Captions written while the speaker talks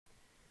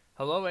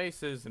Hello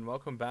Aces and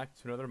welcome back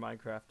to another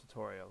Minecraft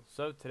tutorial.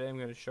 So today I'm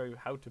going to show you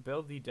how to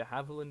build the de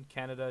Havilland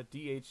Canada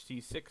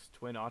DHC-6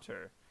 Twin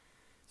Otter.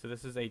 So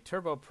this is a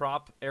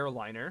turboprop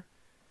airliner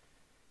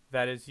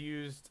that is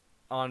used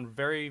on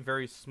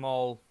very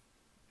small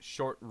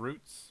short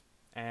routes,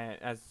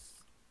 and as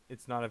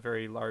it's not a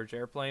very large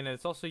airplane, and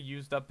it's also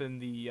used up in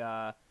the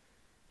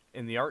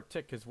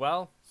Arctic as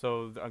well.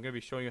 So I'm going to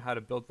be showing you how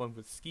to build one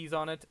with skis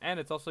on it, and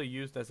it's also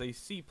used as a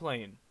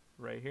seaplane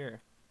right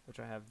here, which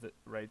I have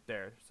right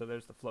there. So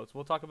there's the floats.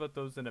 We'll talk about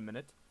those in a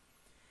minute.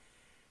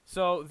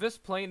 So this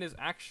plane is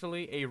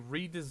actually a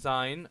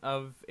redesign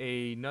of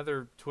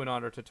another Twin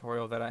Otter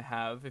tutorial that I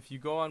have. If you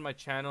go on my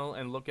channel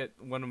and look at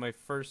one of my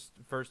first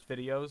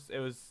videos,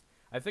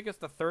 I think it's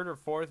the third or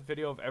fourth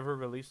video I've ever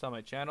released on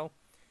my channel,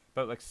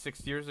 about like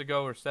 6 years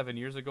ago or 7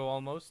 years ago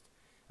almost.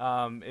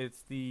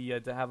 It's the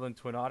de Havilland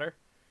Twin Otter.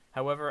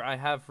 However, I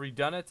have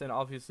redone it, and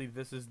obviously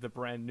this is the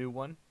brand new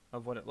one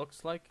of what it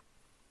looks like.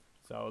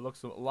 So it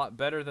looks a lot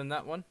better than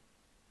that one.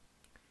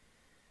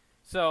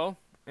 So,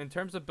 in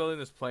terms of building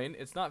this plane,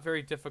 it's not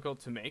very difficult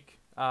to make.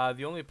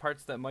 The only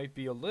parts that might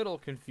be a little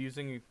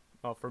confusing,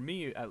 well, for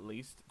me at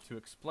least, to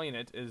explain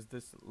it, is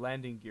this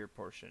landing gear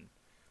portion.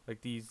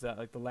 Like these,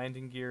 like the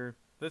landing gear.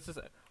 This is,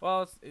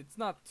 well, it's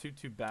not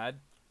too bad,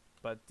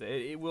 but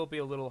it will be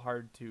a little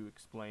hard to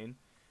explain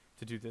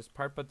to do this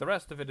part. But the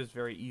rest of it is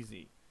very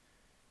easy.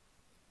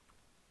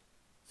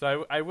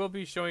 So I will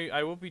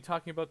be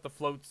talking about the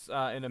floats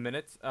in a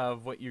minute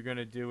of what you're going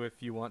to do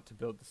if you want to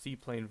build the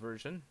seaplane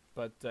version.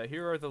 But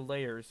here are the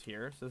layers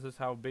here. So this is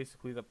how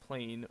basically the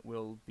plane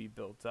will be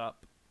built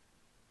up.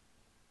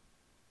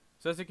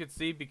 So as you can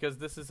see, because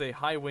this is a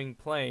high wing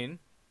plane,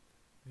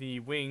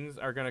 the wings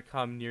are going to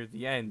come near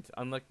the end.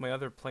 Unlike my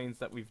other planes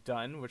that we've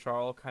done, which are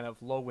all kind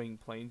of low wing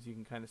planes, you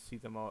can kind of see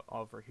them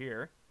over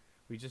here.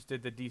 We just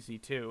did the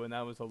DC-2, and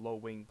that was a low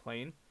wing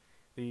plane.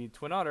 The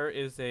Twin Otter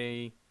is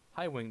a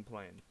high wing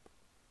plane.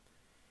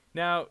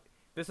 Now,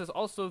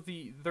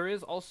 there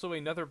is also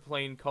another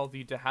plane called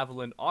the de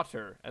Havilland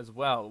Otter as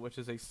well, which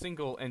is a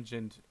single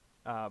engined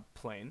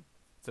plane.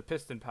 It's a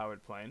piston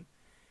powered plane.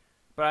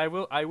 But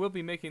I will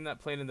be making that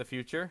plane in the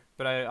future,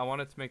 but I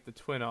wanted to make the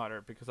Twin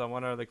Otter because I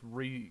want to like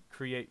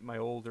recreate my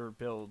older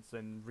builds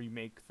and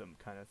remake them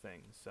kind of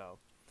thing. So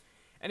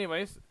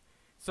anyways,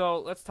 so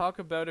let's talk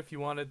about if you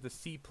wanted the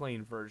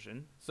seaplane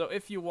version. So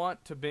if you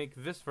want to make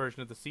this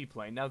version of the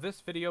seaplane, now this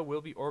video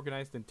will be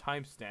organized in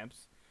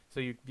timestamps,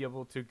 so you'd be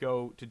able to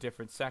go to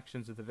different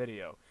sections of the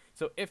video.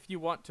 So if you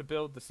want to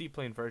build the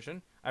seaplane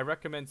version, I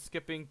recommend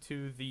skipping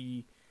to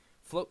the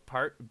float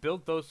part,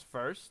 build those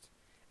first,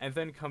 and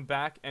then come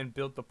back and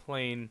build the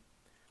plane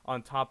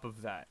on top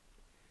of that.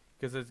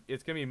 Because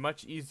it's going to be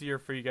much easier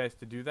for you guys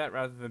to do that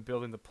rather than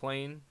building the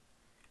plane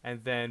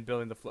and then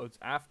building the floats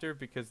after,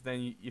 because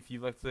then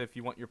let's say if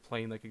you want your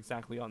plane like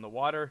exactly on the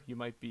water, you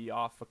might be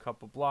off a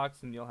couple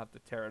blocks and you'll have to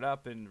tear it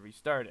up and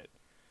restart it.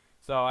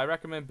 So I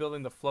recommend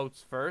building the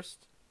floats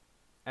first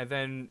and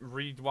then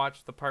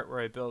watch the part where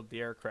I build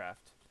the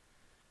aircraft.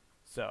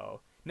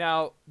 So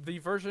now the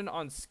version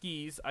on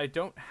skis, I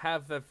don't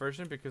have that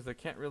version because I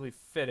can't really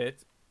fit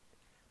it,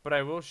 but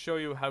I will show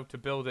you how to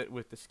build it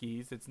with the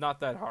skis. It's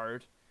not that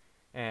hard,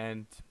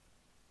 and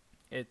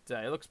it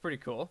looks pretty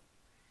cool.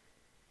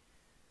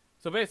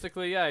 So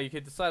basically, yeah, you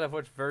can decide on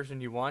which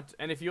version you want.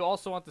 And if you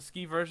also want the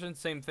ski version,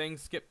 same thing,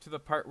 skip to the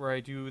part where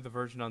I do the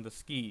version on the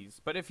skis.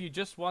 But if you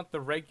just want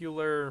the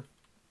regular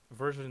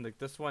version, like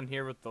this one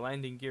here with the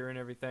landing gear and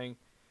everything,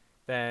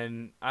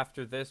 then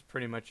after this,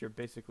 pretty much you're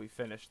basically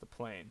finished the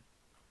plane.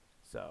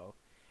 So,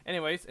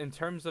 anyways, in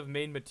terms of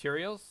main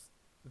materials,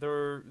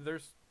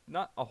 there's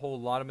not a whole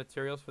lot of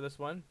materials for this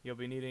one. You'll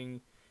be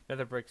needing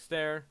nether brick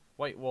stair,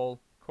 white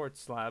wool,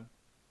 quartz slab,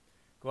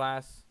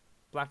 glass,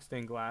 black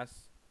stained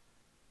glass,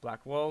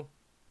 black wool,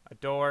 a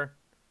door,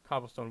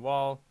 cobblestone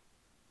wall,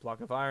 block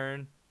of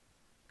iron,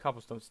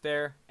 cobblestone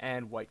stair,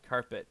 and white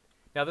carpet.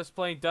 Now this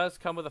plane does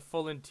come with a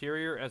full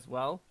interior as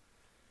well.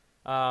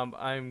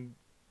 I'm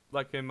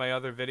like in my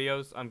other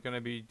videos, I'm going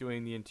to be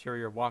doing the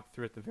interior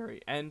walkthrough at the very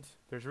end.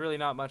 There's really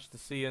not much to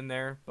see in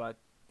there, but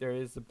there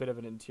is a bit of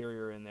an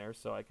interior in there,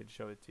 so I could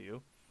show it to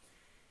you.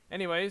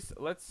 Anyways,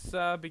 let's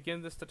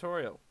begin this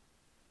tutorial.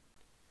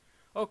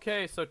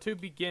 Okay, so to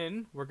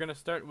begin, we're going to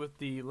start with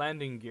the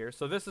landing gear.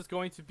 So this is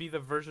going to be the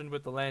version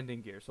with the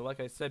landing gear. So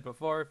like I said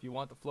before, if you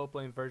want the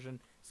floatplane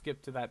version,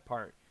 skip to that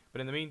part.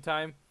 But in the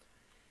meantime,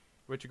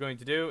 what you're going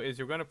to do is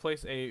you're going to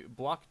place a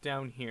block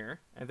down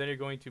here, and then you're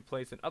going to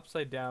place an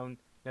upside down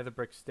nether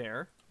brick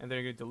stair, and then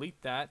you're going to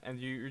delete that, and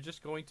you're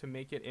just going to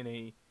make it in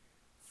a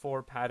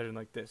 4 pattern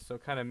like this. So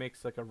it kind of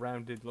makes like a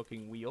rounded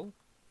looking wheel.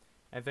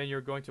 And then you're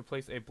going to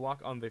place a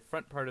block on the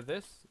front part of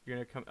this. You're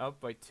going to come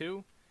up by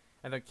 2.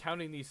 And then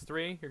counting these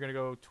 3, you're going to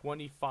go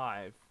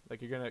 25.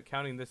 Like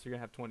counting this, you're going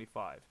to have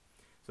 25.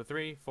 So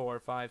 3, 4,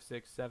 5,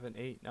 6, 7,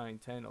 8, 9,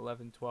 10,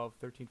 11, 12,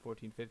 13,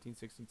 14, 15,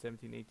 16,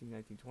 17, 18,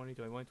 19, 20,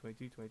 21,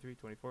 22, 23,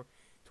 24,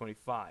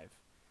 25.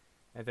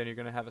 And then you're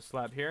going to have a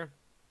slab here.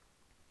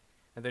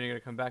 And then you're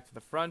going to come back to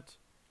the front.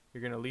 You're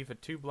going to leave a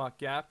 2 block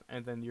gap.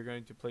 And then you're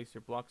going to place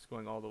your blocks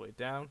going all the way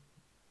down.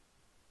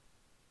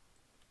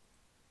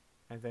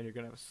 and then you're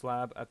going to have a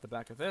slab at the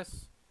back of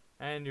this,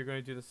 and you're going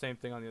to do the same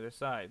thing on the other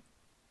side.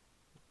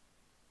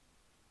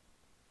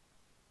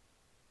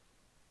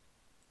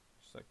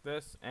 Just like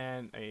this,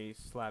 and a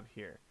slab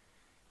here.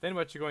 Then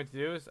what you're going to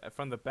do is,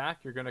 from the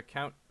back, you're going to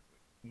count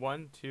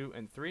 1, 2,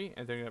 and 3,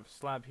 and then you have a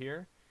slab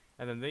here.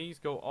 And then these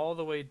go all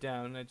the way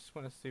down. I just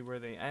want to see where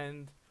they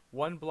end.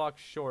 1 block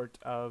short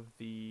of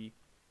the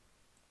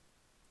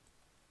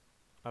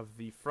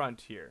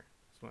front here.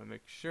 Just want to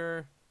make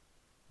sure.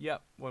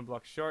 Yep, 1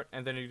 block short,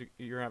 and then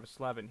you're gonna have a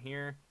slab in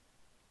here,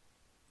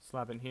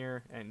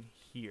 and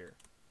here.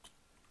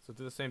 So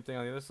do the same thing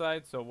on the other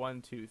side. So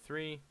 1, 2,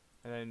 3,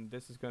 and then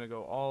this is gonna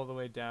go all the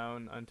way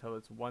down until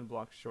it's 1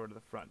 block short of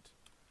the front.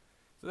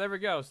 So there we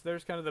go. So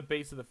there's kind of the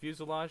base of the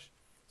fuselage.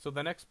 So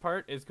the next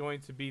part is going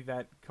to be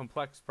that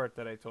complex part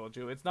that I told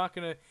you. It's not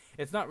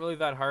really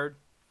that hard,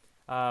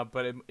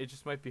 but it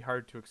just might be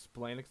hard to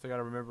explain because I got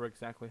to remember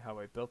exactly how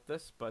I built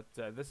this. But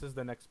this is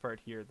the next part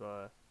here,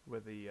 where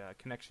the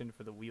connection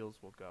for the wheels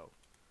will go.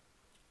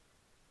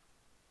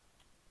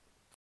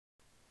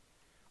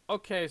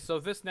 Okay, so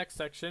this next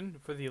section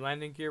for the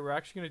landing gear, we're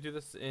actually going to do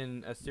this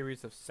in a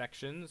series of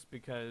sections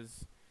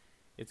because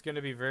it's going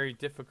to be very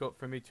difficult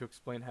for me to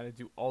explain how to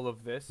do all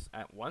of this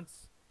at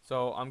once.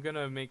 So I'm going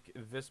to make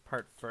this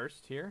part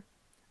first here,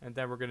 and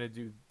then we're going to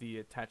do the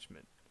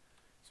attachment.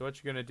 So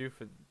what you're going to do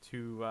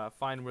to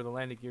find where the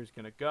landing gear is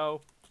going to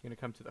go, you're going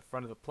to come to the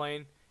front of the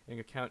plane, and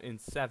you count in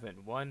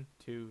 7. 1,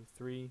 2,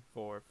 3,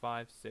 4,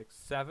 5, 6,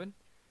 7.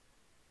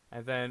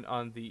 And then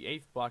on the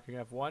 8th block, you're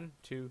going to have 1,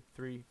 2,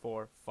 3,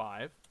 4,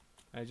 5.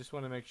 And I just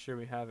want to make sure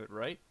we have it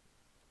right.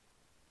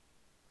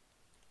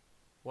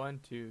 1,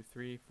 2,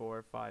 3,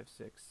 4, 5,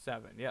 6,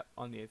 7. Yep,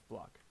 on the 8th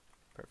block.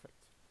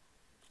 Perfect.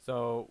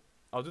 So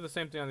I'll do the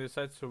same thing on the other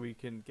side so we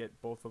can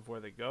get both of where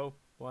they go.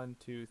 1,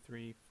 2,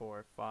 3,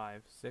 4,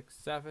 5, 6,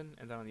 7.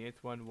 And then on the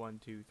 8th one, 1,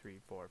 2, 3,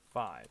 4,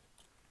 5.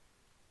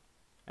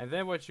 And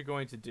then what you're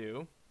going to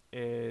do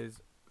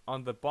is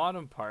on the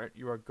bottom part,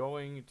 you are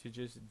going to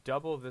just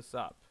double this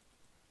up.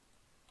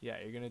 Yeah,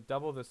 you're going to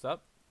double this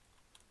up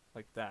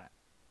like that.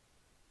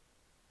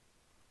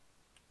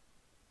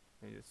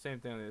 And do the same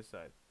thing on the other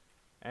side.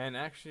 And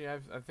actually, I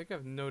think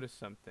I've noticed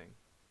something.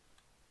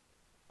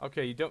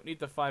 Okay, you don't need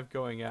the 5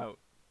 going out.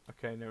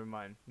 Okay, never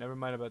mind. Never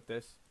mind about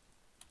this.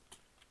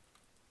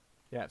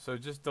 Yeah, so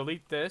just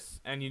delete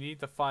this, and you need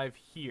the 5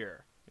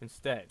 here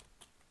instead.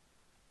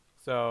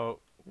 So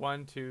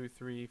 1, 2,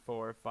 3,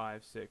 4,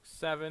 5, 6,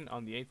 7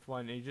 on the 8th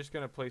one, and you're just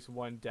going to place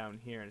 1 down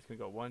here, and it's going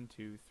to go 1,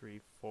 2, 3,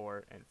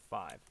 4, and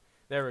 5.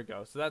 There we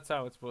go. So that's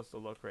how it's supposed to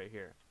look right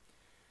here.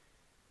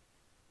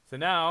 So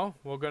now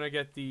we're going to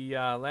get the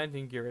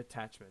landing gear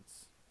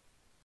attachments.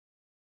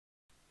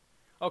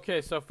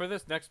 Okay, so for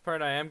this next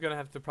part, I am going to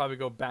have to probably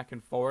go back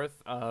and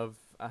forth of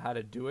how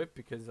to do it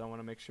because I want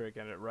to make sure I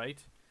get it right.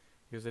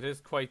 Because it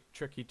is quite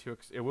tricky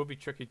it will be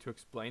tricky to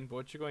explain, but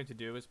what you're going to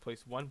do is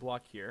place 1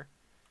 block here.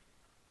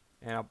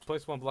 And I'll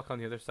place 1 block on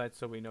the other side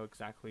so we know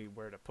exactly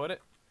where to put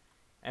it.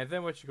 And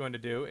then what you're going to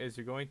do is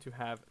you're going to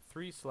have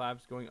 3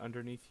 slabs going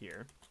underneath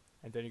here.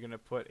 And then you're going to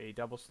put a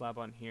double slab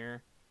on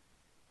here.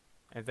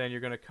 And then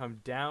you're going to come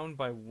down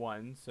by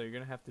 1. So you're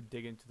going to have to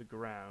dig into the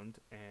ground.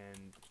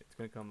 And it's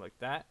going to come like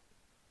that.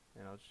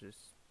 And I'll just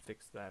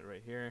fix that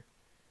right here.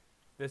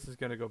 This is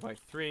going to go by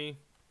 3.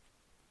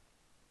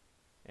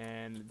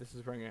 And this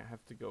is where I'm going to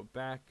have to go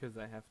back because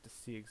I have to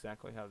see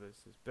exactly how this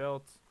is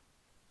built.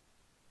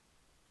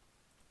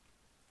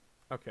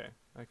 Okay,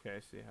 I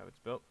see how it's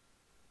built.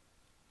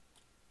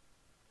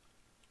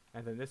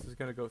 And then this is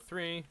going to go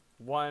 3,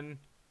 1,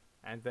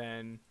 and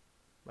then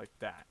like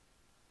that.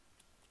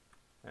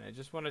 And I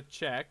just want to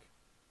check,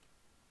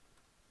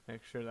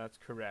 make sure that's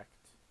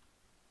correct.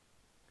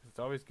 Because it's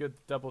always good to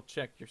double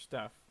check your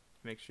stuff,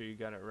 make sure you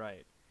got it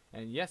right.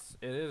 And yes,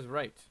 it is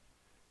right.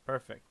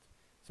 Perfect.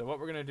 So what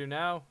we're going to do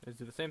now is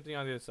do the same thing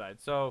on the other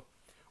side. So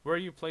where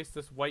you place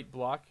this white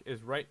block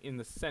is right in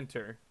the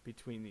center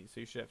between these. So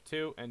you should have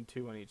 2 and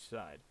 2 on each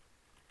side.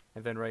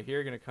 And then right here,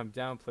 you're going to come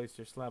down, place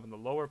your slab on the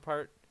lower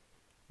part.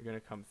 You're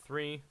going to come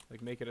 3,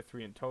 like make it a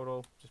 3 in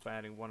total, just by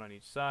adding 1 on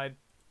each side.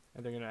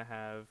 And they're going to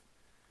have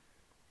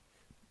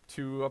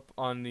 2 up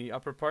on the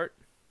upper part.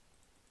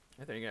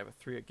 And then you're going to have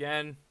a 3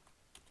 again.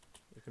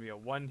 There's going to be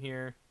a 1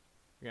 here.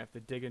 You're going to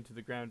have to dig into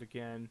the ground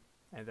again.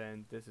 And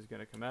then this is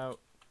going to come out.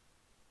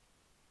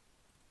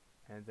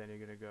 And then you're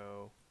going to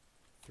go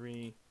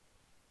 3.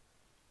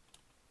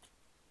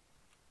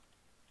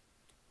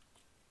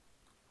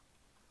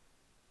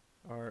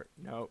 Or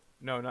no,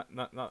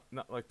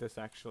 not like this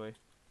actually.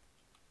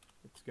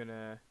 It's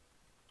gonna.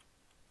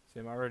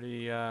 See, I'm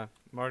already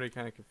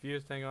kind of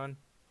confused. Hang on.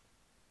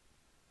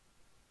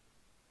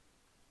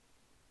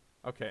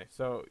 Okay,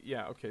 so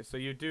yeah, okay, so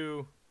you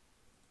do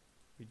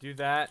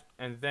that,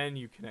 and then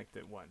you connect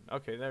it 1.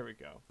 Okay, there we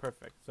go.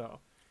 Perfect. So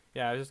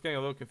yeah, I was just getting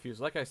a little confused.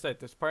 Like I said,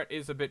 this part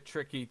is a bit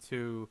tricky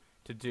to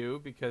do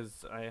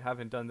because I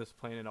haven't done this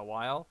plane in a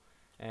while,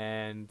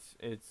 and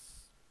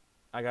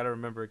I gotta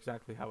remember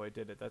exactly how I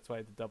did it. That's why I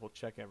had to double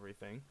check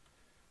everything.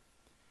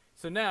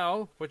 So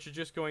now, what you're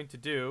just going to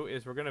do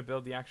is we're going to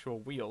build the actual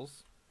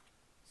wheels.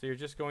 So you're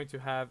just going to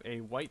have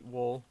a white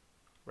wool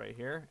right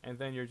here, and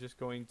then you're just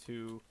going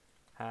to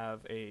have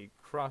a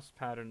cross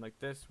pattern like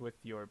this with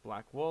your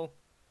black wool,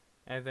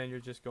 and then you're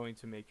just going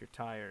to make your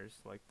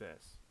tires like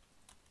this.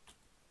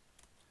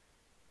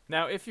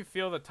 Now, if you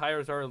feel the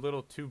tires are a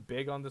little too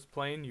big on this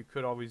plane, you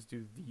could always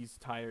do these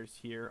tires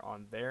here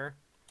on there.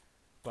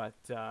 But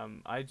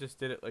I just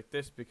did it like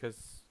this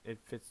because it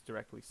fits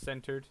directly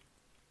centered.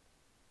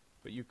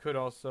 But you could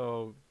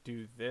also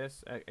do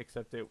this,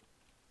 except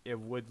it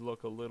would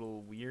look a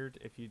little weird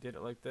if you did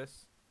it like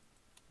this.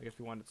 Like if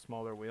you wanted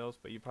smaller wheels,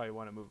 but you probably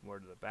want to move more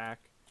to the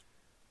back.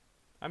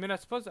 I mean, I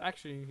suppose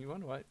actually, you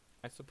wonder what?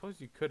 I suppose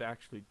you could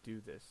actually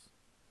do this.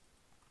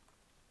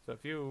 So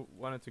if you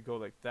wanted to go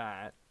like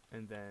that,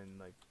 and then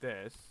like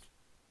this.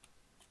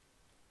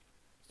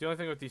 The only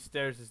thing with these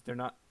stairs is they're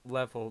not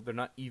level, they're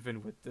not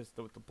even with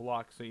with the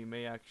block, so you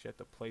may actually have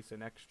to place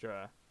an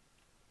extra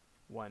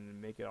one and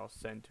make it all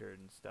centered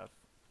and stuff.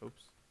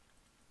 Oops,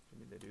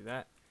 didn't mean to do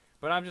that.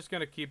 But I'm just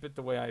gonna keep it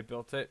the way I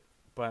built it.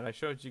 But I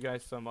showed you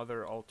guys some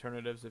other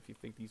alternatives if you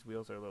think these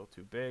wheels are a little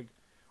too big,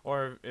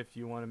 or if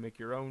you want to make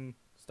your own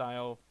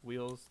style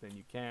wheels, then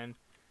you can.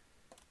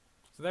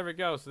 So there we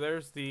go. So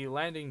there's the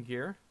landing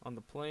gear on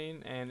the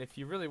plane, and if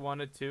you really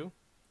wanted to,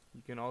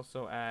 you can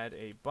also add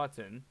a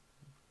button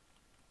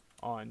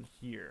on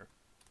here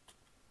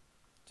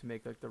to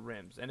make like the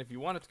rims. And if you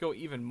wanted to go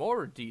even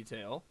more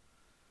detail,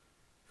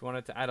 if you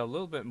wanted to add a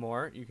little bit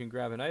more, you can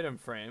grab an item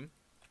frame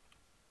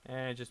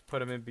and just put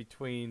them in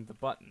between the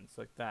buttons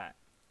like that.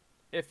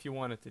 If you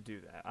wanted to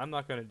do that. I'm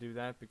not going to do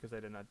that because I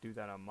did not do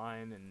that on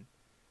mine, and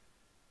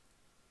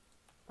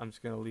I'm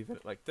just going to leave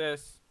it like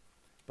this.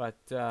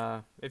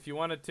 But if you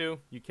wanted to,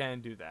 you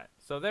can do that.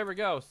 So there we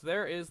go. So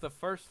there is the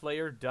first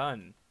layer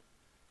done.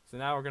 So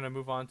now we're going to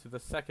move on to the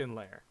second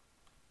layer.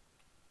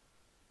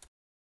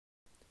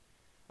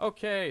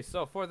 Okay,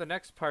 so for the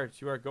next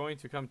part, you are going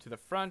to come to the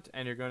front,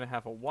 and you're going to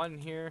have a 1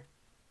 here,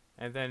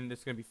 and then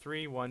it's going to be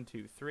 3, 1,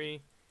 2,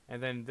 3,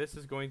 and then this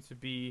is going to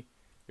be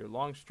your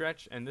long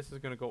stretch, and this is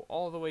going to go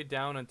all the way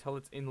down until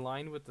it's in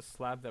line with the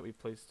slab that we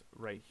placed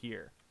right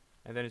here.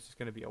 And then it's just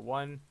going to be a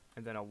 1,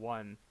 and then a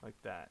 1,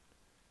 like that.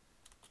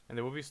 And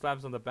there will be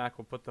slabs on the back.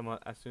 We'll put them on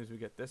as soon as we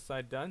get this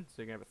side done.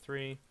 So you're going to have a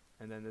 3,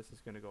 and then this is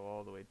going to go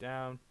all the way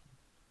down,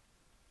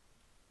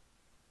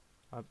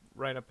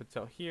 right up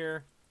until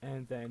here.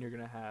 And then you're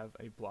going to have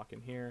a block in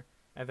here,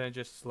 and then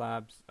just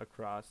slabs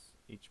across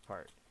each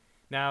part.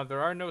 Now, there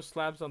are no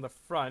slabs on the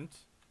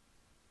front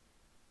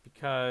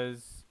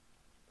because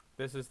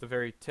this is the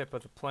very tip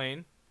of the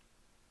plane.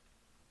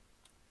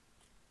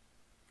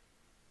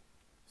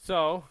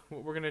 So,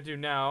 what we're going to do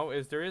now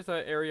is there is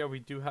an area we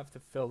do have to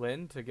fill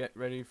in to get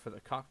ready for the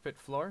cockpit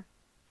floor.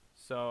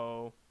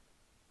 So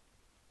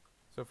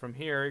from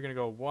here, you're going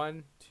to go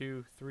 1,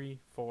 2, 3,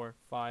 4,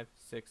 5,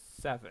 6,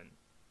 7.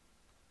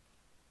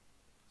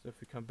 So if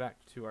we come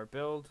back to our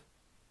build,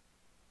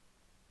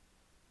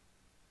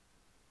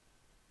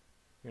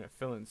 you're going to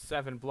fill in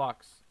 7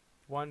 blocks.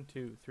 1,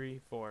 2, 3,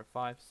 4,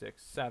 5,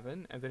 6,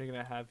 7. And then you're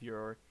going to have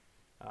your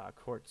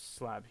quartz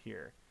slab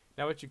here.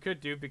 Now what you could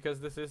do,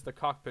 because this is the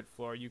cockpit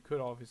floor, you could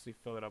obviously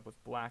fill it up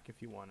with black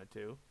if you wanted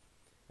to.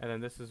 And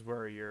then this is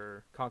where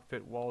your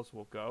cockpit walls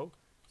will go.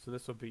 So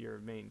this will be your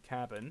main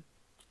cabin.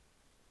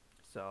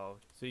 So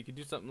you can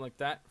do something like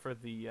that for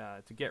the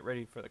to get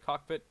ready for the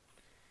cockpit.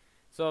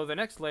 So the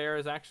next layer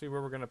is actually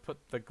where we're going to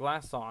put the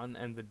glass on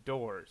and the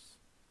doors.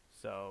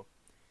 So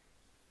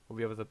we'll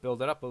be able to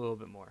build it up a little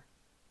bit more.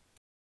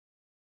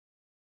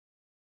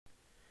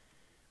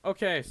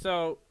 Okay,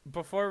 so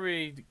before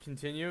we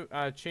continue,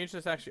 change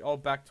this actually all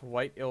back to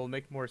white. It will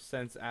make more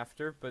sense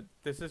after, but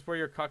this is where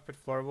your cockpit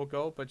floor will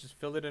go, but just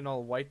fill it in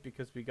all white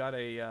because we got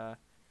a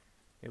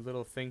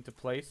little thing to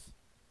place.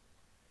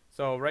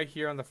 So right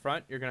here on the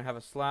front, you're going to have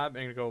a slab,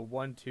 and you're going to go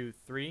 1, 2,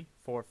 3,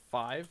 4,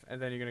 5,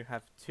 and then you're going to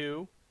have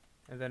 2,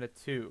 and then a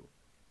 2.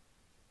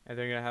 And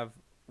then you're going to have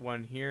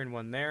 1 here and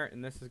 1 there,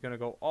 and this is going to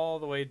go all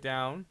the way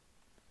down,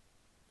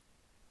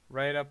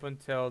 right up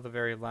until the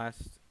very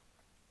last,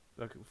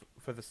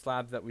 for the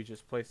slab that we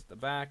just placed at the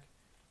back,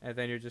 and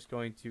then you're just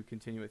going to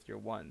continue with your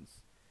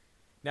 1s.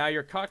 Now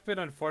your cockpit,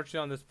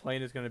 unfortunately, on this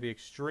plane is going to be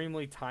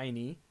extremely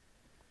tiny,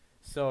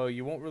 so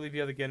you won't really be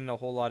able to get in a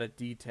whole lot of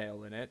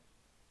detail in it.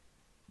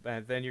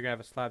 And then you're going to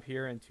have a slab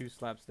here and 2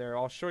 slabs there.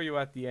 I'll show you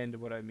at the end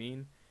what I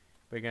mean,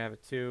 but you're going to have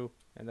a 2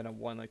 and then a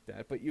 1 like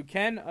that. But you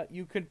can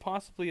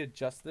possibly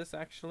adjust this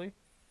actually.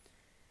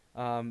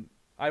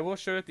 I will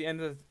show you at the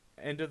end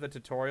of the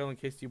tutorial in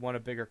case you want a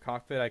bigger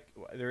cockpit.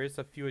 There is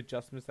a few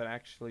adjustments that I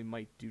actually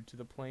might do to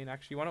the plane.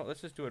 Actually,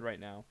 let's just do it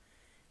right now.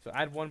 So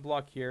add 1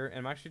 block here, and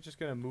I'm actually just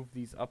going to move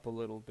these up a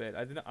little bit.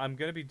 I'm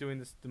going to be doing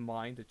this to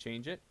mine to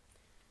change it,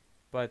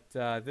 but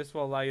this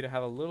will allow you to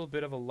have a little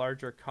bit of a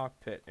larger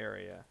cockpit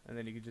area, and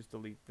then you can just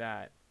delete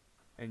that,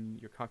 and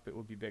your cockpit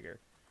will be bigger.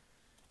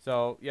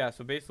 So yeah,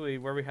 so basically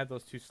where we had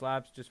those 2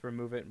 slabs, just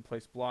remove it and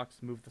place blocks,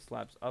 move the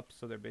slabs up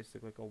so they're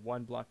basically like a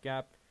 1 block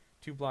gap,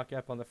 2 block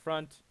gap on the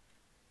front,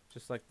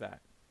 just like that.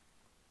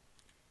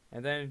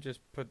 And then just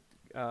put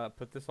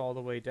this all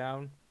the way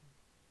down,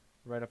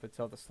 right up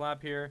until the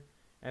slab here,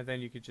 and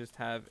then you could just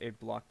have a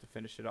block to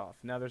finish it off.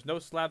 Now there's no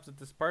slabs at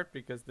this part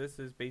because this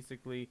is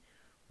basically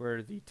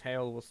where the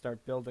tail will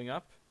start building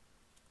up,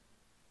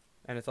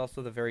 and it's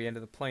also the very end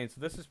of the plane.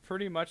 So this is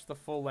pretty much the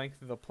full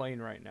length of the plane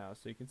right now.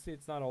 So you can see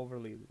it's not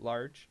overly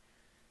large.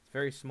 It's a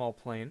very small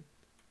plane.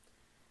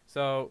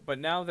 So, but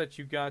now that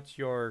you got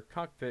your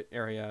cockpit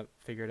area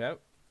figured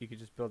out, you can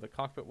just build the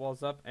cockpit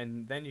walls up,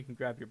 and then you can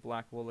grab your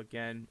black wool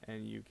again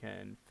and you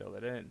can fill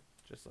it in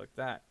just like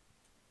that.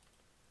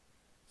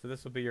 So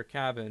this will be your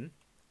cabin.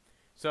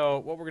 So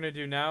what we're going to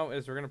do now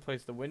is we're going to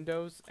place the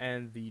windows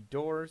and the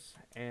doors,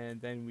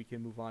 and then we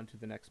can move on to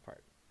the next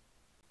part.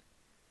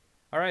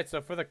 Alright,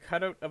 so for the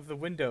cutout of the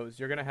windows,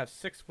 you're going to have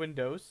 6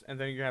 windows, and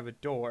then you're going to have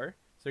a door.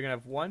 So you're going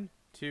to have 1,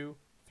 2,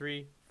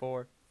 3,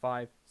 4,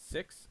 5,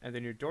 6, and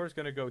then your door is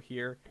going to go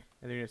here,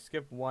 and then you're going to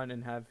skip 1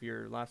 and have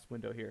your last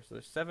window here. So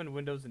there's 7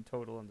 windows in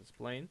total on this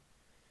plane.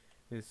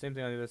 And the same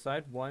thing on the other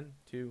side. 1,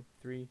 2,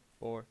 3,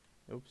 4,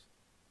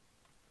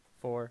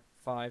 4,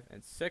 5,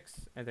 and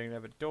 6, and then you're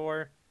going to have a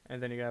door,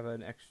 and then you're going to have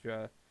an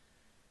extra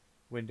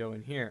window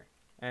in here.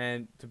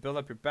 And to build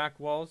up your back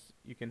walls,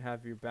 you can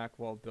have your back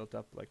wall built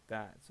up like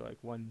that. So like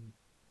one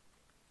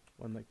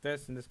like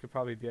this, and this could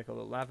probably be like a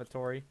little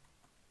lavatory.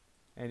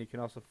 And you can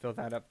also fill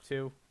that up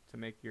too to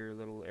make your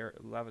little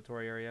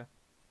lavatory area.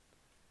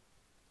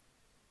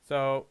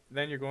 So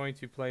then you're going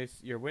to place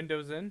your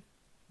windows in.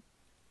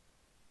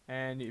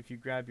 And if you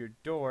grab your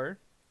door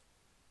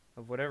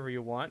of whatever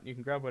you want, you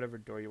can grab whatever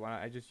door you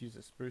want. I just use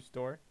a spruce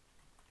door.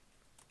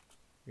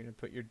 You're going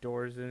to put your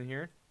doors in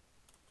here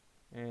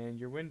and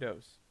your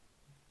windows.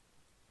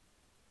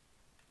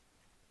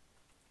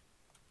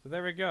 So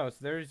there we go. So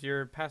there's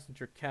your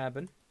passenger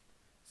cabin.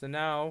 So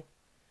now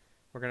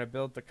we're going to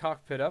build the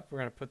cockpit up. We're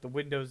going to put the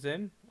windows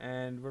in,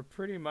 and we're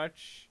pretty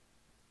much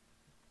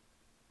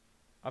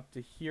up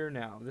to here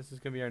now. This is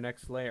going to be our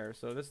next layer.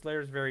 So this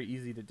layer is very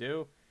easy to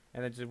do.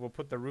 And then we'll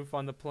put the roof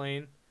on the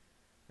plane,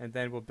 and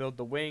then we'll build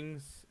the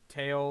wings,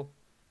 tail,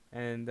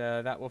 and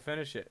that will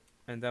finish it.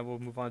 And then we'll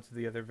move on to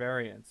the other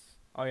variants.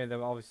 Oh yeah, then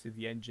obviously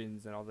the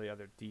engines and all the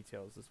other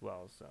details as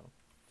well. So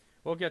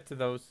we'll get to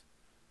those.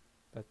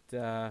 But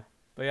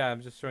yeah,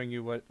 I'm just showing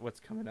you what's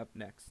coming up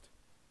next.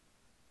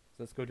 So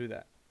let's go do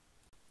that.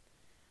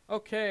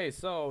 Okay,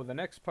 so the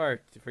next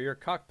part for your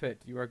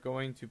cockpit, you are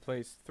going to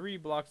place 3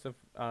 blocks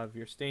of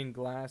your stained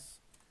glass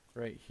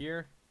right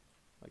here,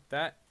 like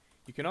that.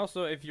 You can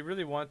also, if you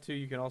really want to,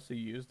 you can also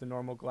use the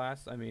normal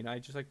glass. I mean, I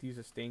just like to use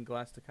a stained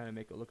glass to kind of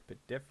make it look a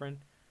bit different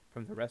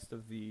from the rest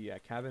of the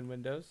cabin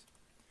windows.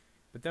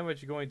 But then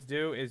what you're going to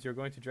do is you're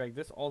going to drag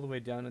this all the way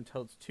down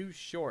until it's too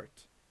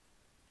short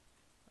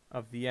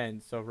of the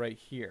end, so right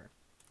here.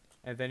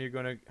 And then you're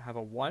going to have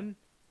a 1,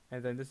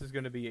 and then this is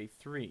going to be a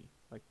 3,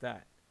 like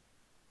that.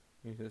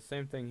 You do the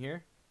same thing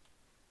here,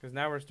 because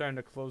now we're starting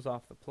to close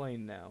off the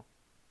plane now.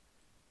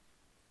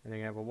 And then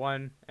you have a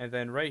 1, and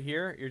then right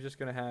here, you're just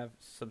going to have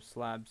some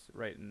slabs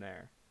right in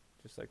there,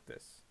 just like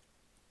this.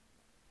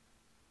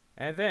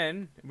 And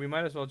then, we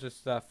might as well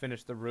just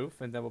finish the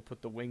roof, and then we'll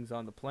put the wings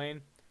on the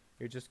plane.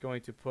 You're just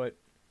going to put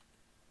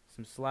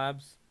some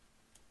slabs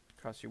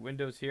across your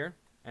windows here.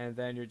 And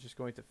then you're just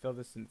going to fill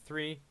this in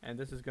 3, and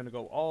this is going to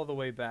go all the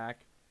way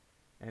back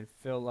and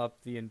fill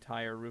up the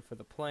entire roof of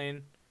the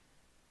plane.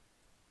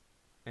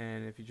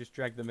 And if you just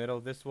drag the middle,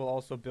 this will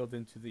also build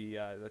into the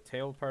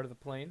tail part of the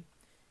plane.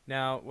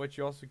 Now, what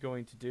you're also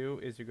going to do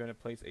is you're going to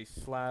place a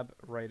slab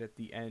right at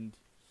the end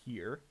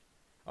here.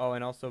 Oh,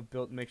 and also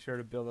make sure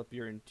to build up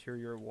your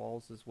interior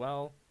walls as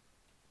well.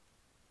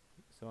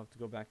 So I'll have to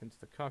go back into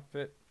the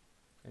cockpit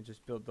and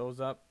just build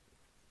those up.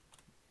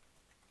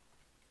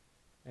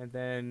 And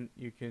then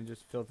you can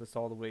just fill this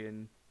all the way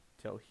in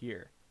till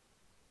here.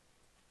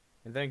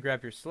 And then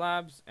grab your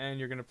slabs, and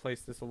you're going to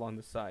place this along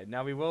the side.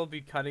 Now we will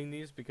be cutting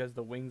these because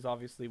the wings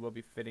obviously will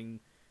be fitting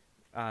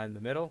in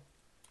the middle.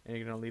 And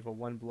you're going to leave a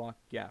 1 block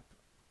gap.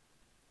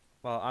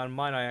 Well, on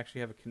mine I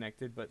actually have it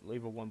connected, but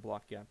leave a 1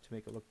 block gap to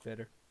make it look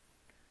better.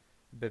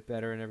 A bit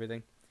better and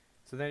everything.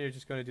 So then you're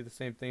just going to do the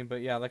same thing.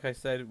 But yeah, like I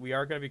said, we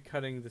are going to be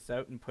cutting this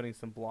out and putting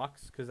some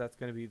blocks, because that's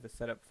going to be the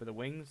setup for the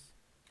wings.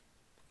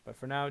 But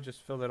for now,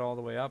 just fill it all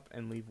the way up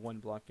and leave 1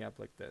 block gap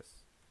like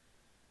this.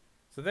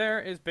 So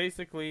there is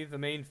basically the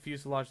main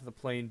fuselage of the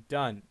plane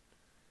done.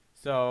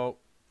 So,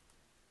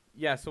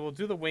 yeah, so we'll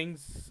do the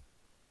wings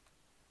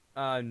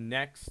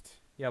next.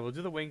 Yeah, we'll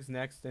do the wings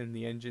next and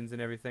the engines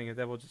and everything, and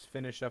then we'll just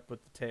finish up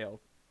with the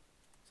tail.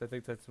 So I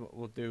think that's what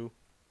we'll do.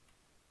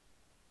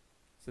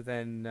 So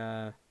then,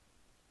 and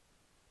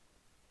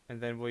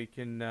then we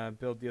can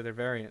build the other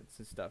variants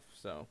and stuff.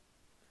 So,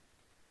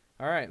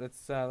 all right,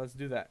 let's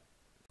do that.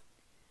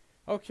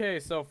 Okay,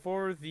 so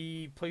for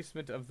the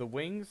placement of the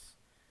wings,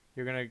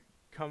 you're going to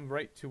come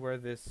right to where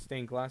this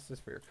stained glass is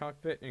for your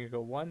cockpit, and you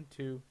go 1,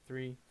 2,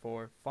 3,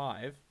 4,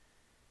 5.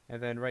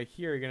 And then right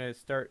here, you're going to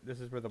start,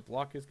 this is where the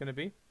block is going to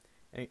be.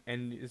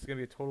 And it's going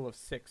to be a total of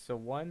 6. So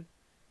 1, and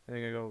then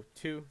you're going to go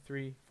 2,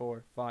 3,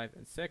 4, 5,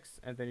 and 6.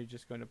 And then you're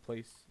just going to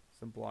place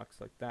some blocks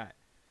like that.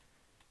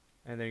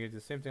 And then you're going to do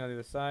the same thing on the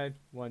other side.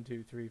 1,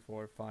 2, 3,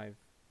 4, 5.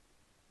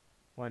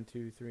 1,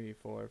 2, 3,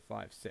 4,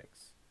 5,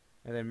 6.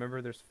 And then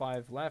remember, there's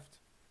 5 left.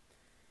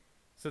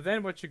 So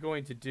then what you're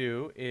going to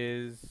do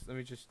is, let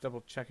me just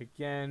double check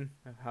again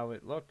of how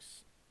it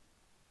looks.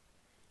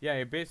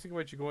 Yeah, basically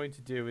what you're going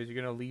to do is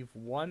you're going to leave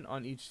 1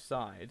 on each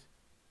side.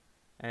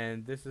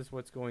 And this is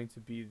what's going to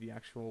be the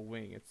actual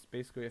wing. It's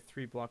basically a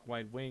 3-block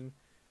wide wing.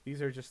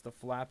 These are just the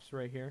flaps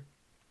right here.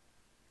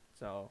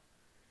 So,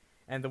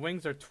 and the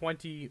wings are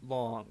 20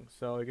 long.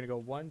 So you're going to go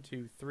 1,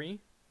 2, 3,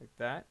 like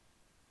that.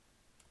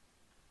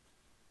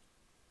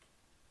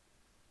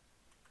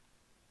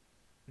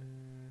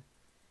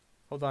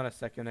 Hold on a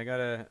second. I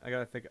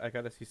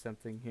gotta see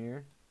something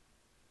here.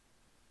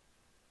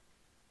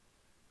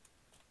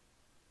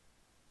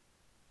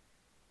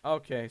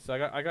 Okay, so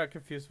I got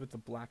confused with the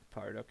black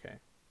part. Okay,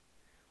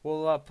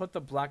 we'll put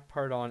the black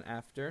part on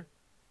after.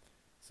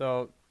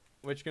 So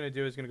what you're gonna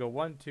do is gonna go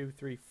 1, 2,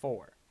 3,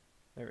 4.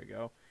 There we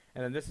go.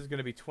 And then this is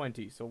gonna be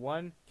 20. So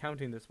 1,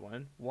 counting this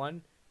one,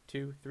 1,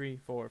 2, 3,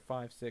 4,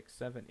 5, 6,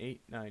 7,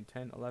 8, 9,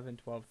 10, 11,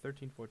 12,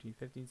 13, 14,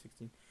 15,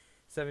 16,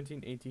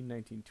 17, 18,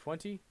 19,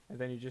 20. And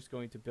then you're just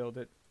going to build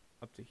it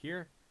up to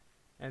here.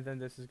 And then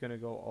this is gonna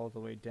go all the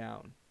way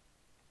down.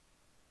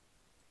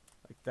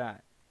 Like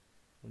that.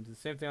 And do the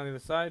same thing on the other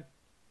side.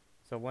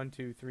 So 1,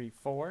 2, 3,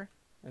 4.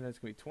 And then it's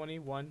going to be 20.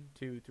 1,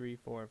 2, 3,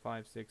 4,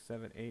 5, 6,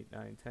 7, 8,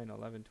 9, 10,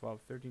 11,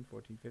 12, 13,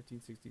 14,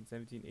 15, 16,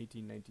 17,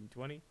 18, 19,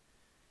 20.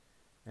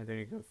 And then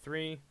you go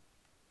 3.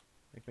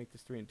 Make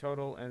this 3 in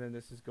total. And then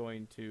this is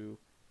going to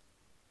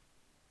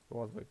go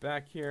all the way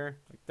back here.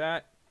 Like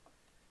that.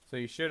 So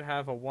you should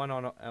have a 1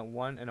 on a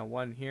 1 and a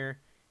 1 here.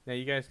 Now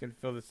you guys can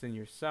fill this in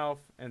yourself.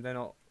 And then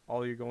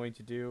all you're going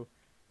to do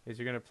is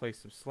you're going to place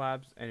some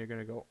slabs. And you're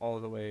going to go all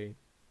the way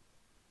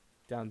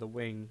down the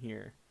wing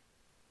here.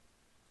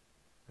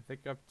 I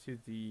think up to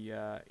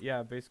the,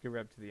 yeah, basically we're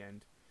up to the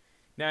end.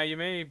 Now you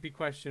may be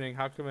questioning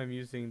how come I'm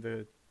using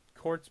the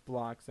quartz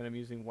blocks and I'm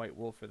using white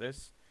wool for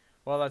this.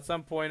 Well, at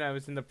some point I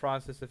was in the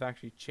process of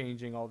actually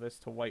changing all this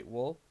to white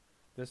wool,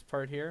 this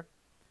part here.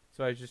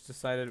 So I just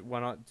decided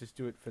why not just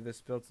do it for this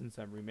build since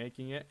I'm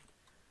remaking it.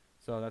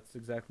 So that's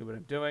exactly what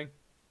I'm doing.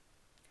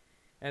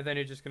 And then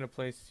you're just going to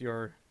place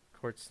your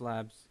quartz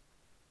slabs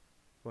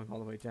going all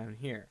the way down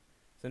here.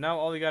 So now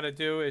all you got to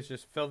do is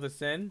just fill this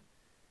in,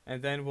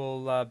 and then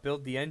we'll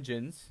build the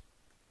engines.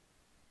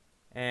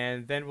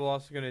 And then we're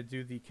also going to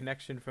do the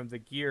connection from the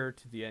gear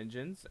to the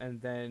engines,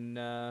 and then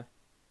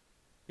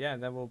yeah,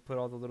 and then we'll put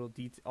all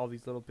the all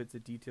these little bits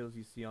of details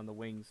you see on the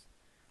wings,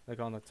 like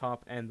on the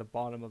top and the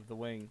bottom of the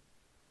wing.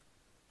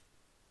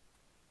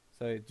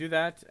 So do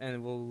that,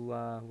 and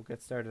we'll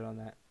get started on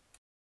that.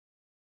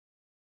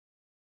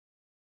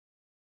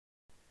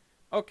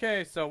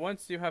 Okay, so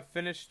once you have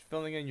finished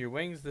filling in your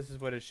wings, this is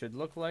what it should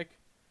look like.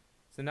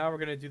 So now we're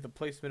going to do the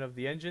placement of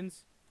the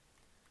engines.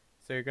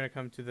 So you're going to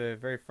come to the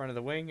very front of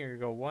the wing. You're going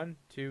to go 1,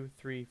 2,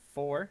 3,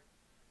 4.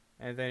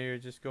 And then you're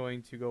just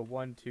going to go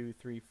 1, 2,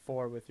 3,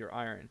 4 with your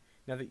iron.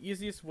 Now the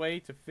easiest way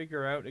to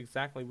figure out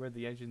exactly where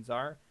the engines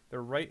are,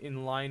 they're right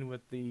in line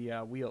with the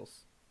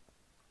wheels.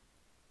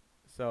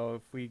 So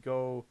if we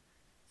go,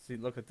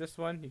 look at this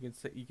one, you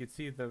can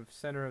see the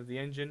center of the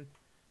engine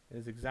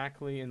is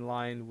exactly in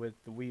line with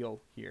the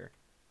wheel here.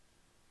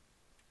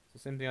 So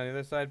same thing on the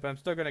other side, but I'm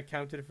still going to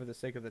count it for the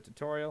sake of the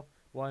tutorial.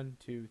 1,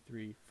 2,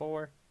 3,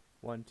 4.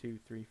 1, 2,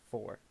 3,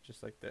 4.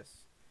 Just like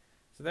this.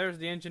 So there's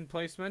the engine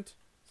placement.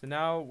 So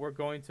now we're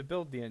going to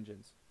build the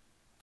engines.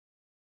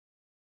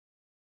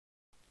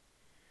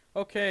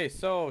 Okay,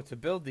 so to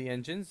build the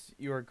engines,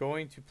 you are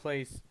going to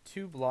place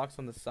 2 blocks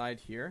on the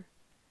side here.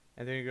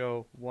 And then you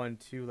go 1,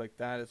 2 like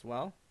that as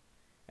well.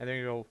 And then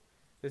you go,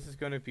 this is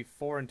going to be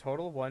 4 in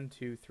total. 1,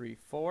 2, 3,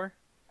 4.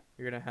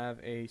 You're going to have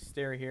a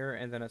stair here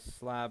and then a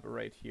slab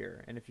right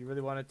here. And if you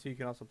really wanted to, you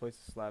can also place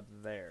a slab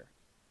there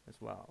as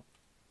well.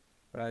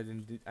 But I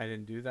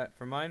didn't do that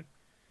for mine.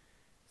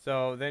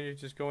 So then you're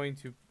just going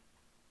to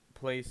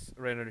place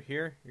right under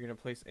here. You're going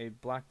to place a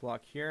black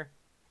block here.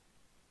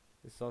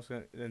 This is also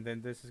gonna, and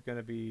then this is going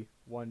to be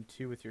 1,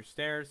 2 with your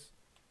stairs.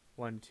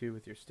 1, 2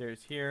 with your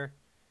stairs here.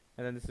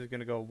 And then this is going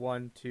to go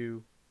 1,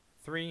 2,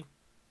 3.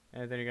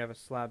 And then you're going to have a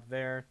slab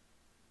there.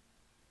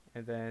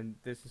 And then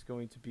this is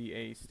going to be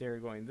a stair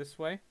going this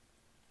way.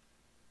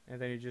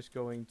 And then you're just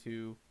going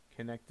to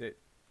connect it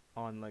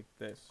on like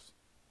this.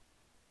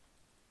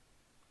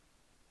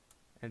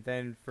 And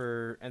then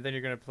you're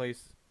going to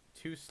place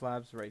 2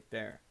 slabs right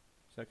there.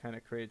 So it kind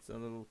of creates a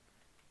little,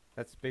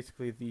 that's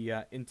basically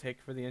the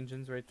intake for the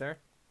engines right there.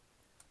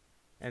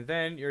 And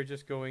then you're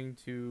just going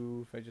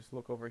to, if I just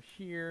look over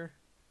here,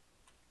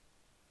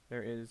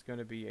 there is going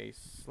to be a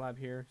slab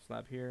here,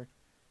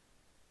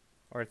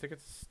 or I think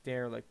it's a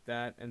stair like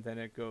that, and then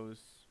it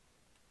goes,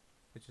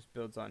 it just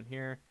builds on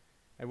here.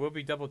 I will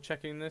be double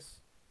checking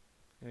this.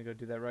 I'm going to go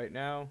do that right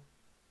now.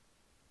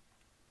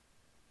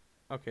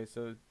 Okay,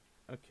 so,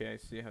 okay, I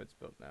see how it's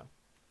built now.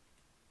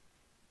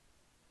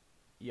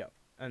 Yep,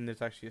 and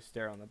there's actually a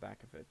stair on the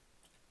back of it.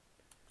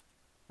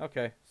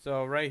 Okay,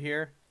 so right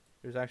here,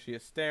 there's actually a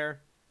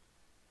stair,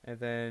 and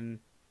then,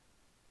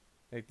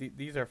 like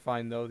these are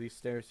fine though, these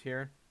stairs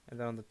here. And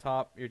then on the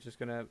top, you're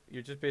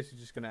basically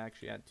just gonna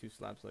actually add 2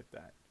 slabs like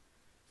that.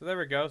 So there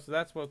we go. So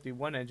that's what the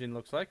one engine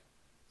looks like.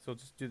 So we'll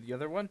just do the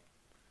other one.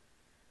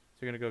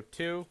 So you're going to go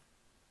 2,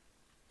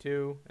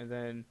 2, and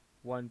then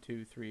 1,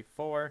 2, 3,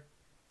 4.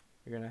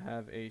 You're going to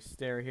have a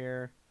stair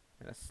here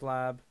and a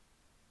slab.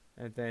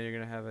 And then you're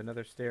going to have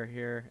another stair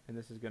here. And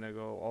this is going to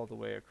go all the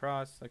way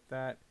across like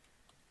that.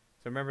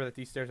 So remember that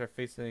these stairs are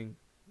facing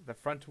the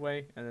front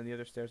way, and then the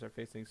other stairs are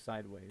facing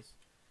sideways.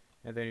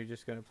 And then you're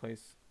just going to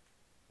place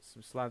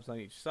some slabs on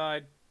each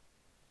side.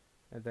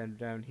 And then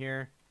down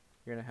here,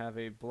 you're going to have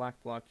a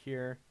black block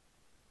here.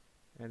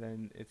 And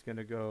then it's going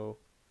to go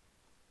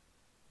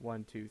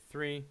 1, 2,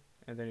 3.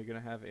 And then you're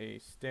going to have a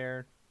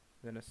stair,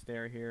 then a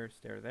stair here,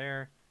 stair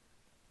there.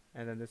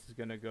 And then this is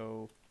going to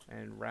go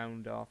and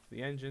round off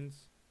the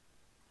engines.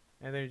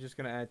 And then you're just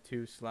going to add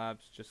 2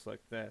 slabs just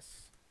like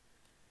this.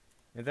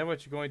 And then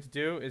what you're going to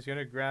do is you're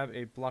going to grab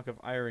a block of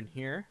iron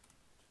here.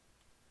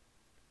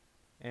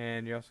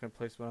 And you're also going to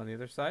place one on the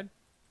other side.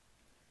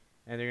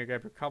 And then you're going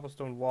to grab your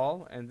cobblestone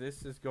wall. And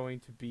this is going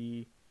to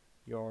be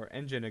your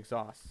engine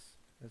exhausts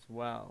as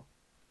well.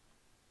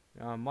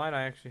 Mine,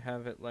 I actually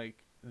have it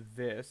like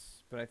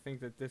this. But I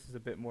think that this is a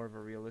bit more of a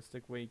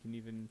realistic way. You can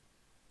even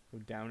go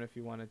down if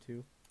you wanted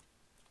to.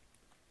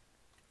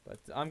 But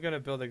I'm going to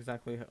build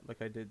exactly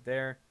like I did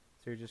there.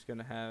 So you're just going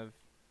to have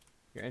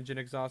your engine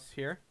exhausts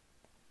here.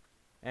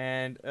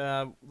 And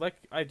like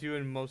I do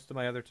in most of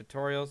my other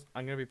tutorials,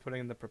 I'm going to be putting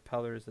in the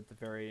propellers at the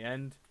very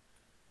end.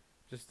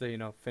 Just to, you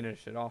know,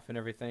 finish it off and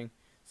everything.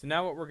 So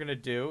now what we're going to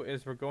do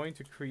is we're going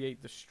to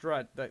create the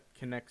strut that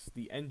connects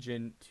the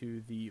engine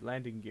to the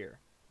landing gear.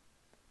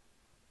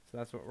 So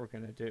that's what we're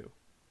going to do.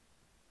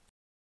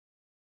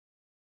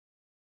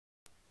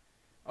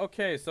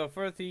 Okay, so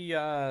for the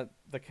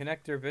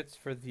connector bits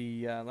for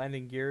the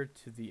landing gear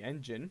to the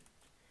engine,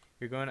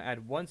 you're going to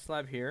add 1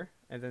 slab here,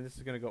 and then this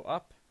is going to go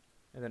up,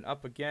 and then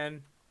up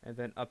again, and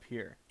then up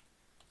here.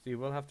 So you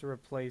will have to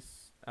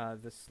replace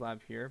this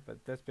slab here,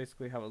 but that's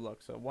basically how it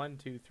looks. So 1,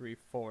 2, 3,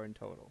 4 in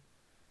total.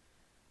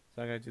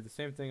 So I'm going to do the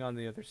same thing on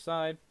the other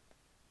side.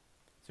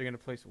 So you're going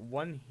to place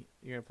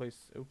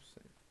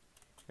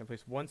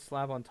place 1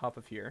 slab on top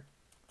of here.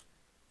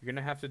 You're going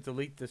to have to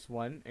delete this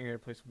one, and you're going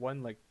to place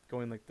one like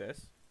going like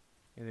this,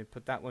 and then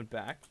put that one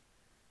back,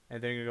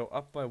 and then you're going to go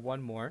up by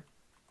 1 more,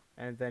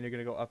 and then you're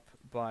going to go up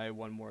by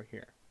 1 more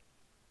here.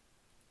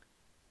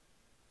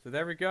 So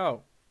there we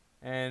go.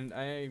 And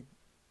I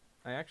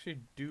actually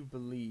do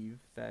believe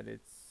that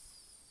it's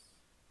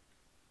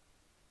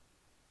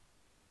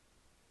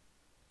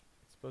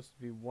supposed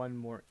to be 1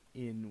 more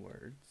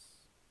inwards.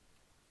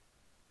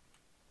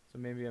 So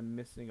maybe I'm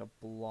missing a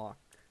block.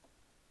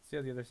 Let's see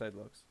how the other side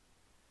looks.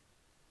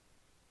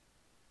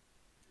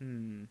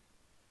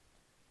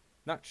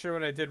 Not sure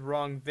what I did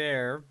wrong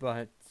there,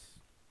 but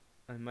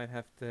I might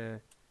have to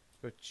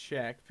go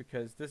check,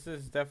 because this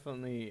is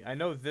definitely, I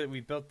know that we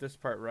built this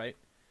part right.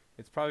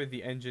 It's probably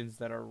the engines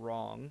that are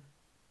wrong.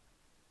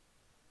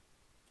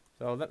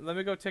 So let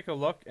me go take a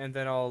look, and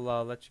then I'll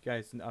let you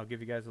guys, I'll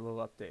give you guys a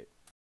little update.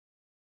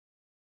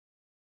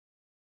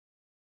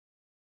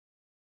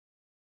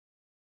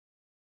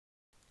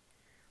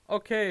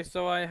 Okay,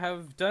 so I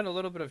have done a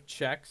little bit of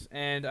checks,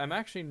 and I'm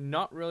actually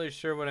not really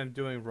sure what I'm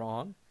doing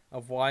wrong,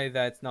 of why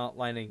that's not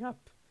lining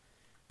up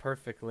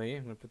perfectly.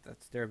 I'm going to put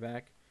that stair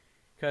back,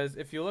 because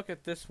if you look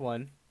at this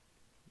one,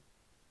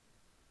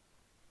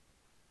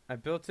 I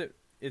built it,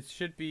 it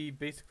should be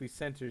basically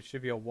centered. It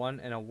should be a 1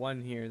 and a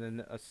 1 here, and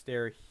then a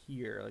stair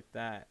here, like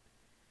that.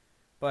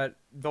 But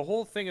the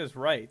whole thing is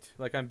right.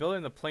 Like, I'm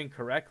building the plane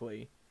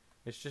correctly.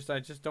 It's just, I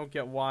just don't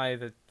get why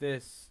that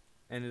this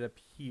ended up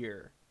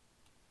here.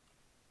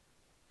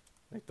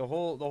 Like, the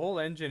whole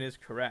engine is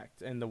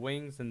correct, and the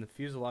wings and the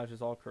fuselage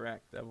is all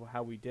correct of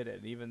how we did it,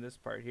 and even this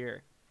part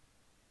here.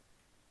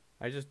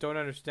 I just don't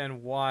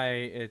understand why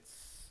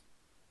it's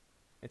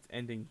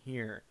ending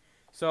here.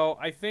 So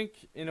I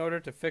think in order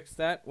to fix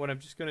that, what I'm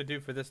just going to do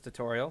for this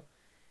tutorial,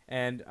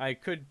 and I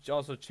could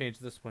also change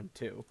this one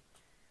too.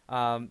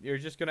 You're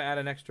just going to add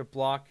an extra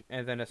block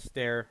and then a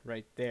stair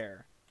right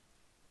there,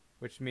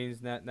 which means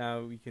that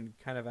now we can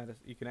kind of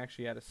you can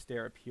actually add a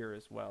stair up here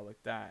as well,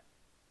 like that.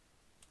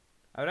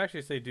 I would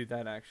actually say do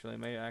that. Actually, it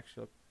may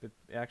actually it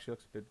actually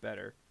looks a bit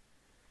better.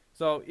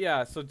 So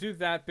yeah, so do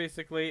that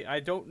basically.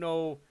 I don't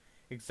know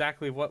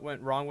exactly what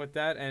went wrong with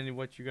that, and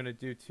what you're gonna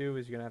do too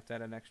is you're gonna have to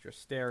add an extra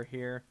stair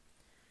here.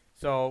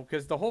 So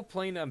because the whole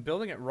plane, I'm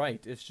building it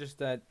right. It's just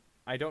that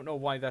I don't know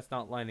why that's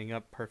not lining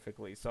up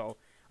perfectly. So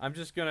I'm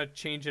just gonna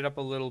change it up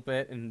a little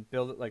bit and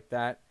build it like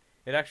that.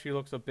 It actually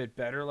looks a bit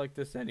better like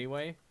this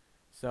anyway.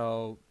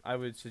 So I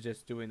would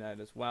suggest doing that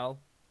as well.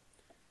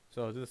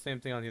 So I'll do the same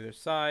thing on the other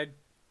side.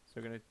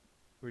 So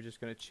we're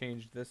just gonna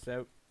change this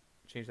out,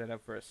 change that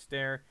out for a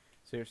stair.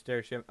 So your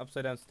stair should have an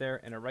upside down stair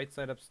and a right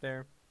side up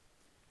stair.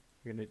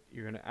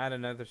 You're gonna add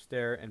another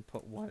stair and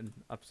put one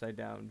upside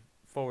down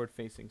forward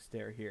facing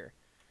stair here.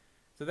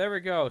 So there we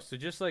go. So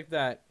just like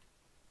that.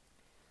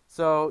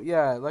 So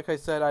yeah, like I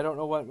said, I don't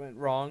know what went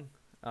wrong,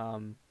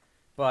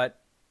 but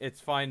it's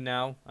fine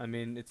now. I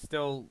mean, it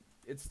still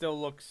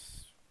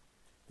looks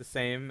the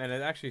same, and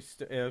it actually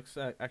it looks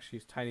actually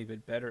a tiny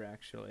bit better.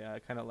 Actually, I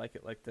kind of like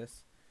it like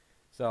this.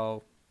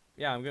 So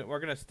yeah,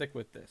 we're gonna stick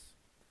with this.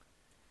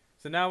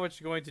 So now what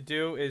you're going to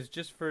do is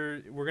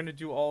we're gonna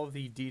do all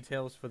the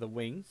details for the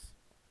wings.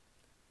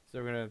 So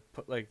we're gonna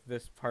put like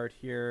this part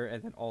here,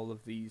 and then all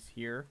of these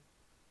here.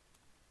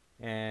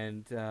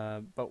 And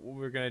but what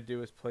we're gonna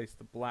do is place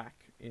the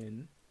black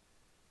in.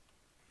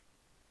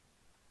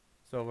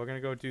 So we're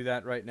gonna go do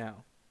that right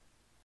now.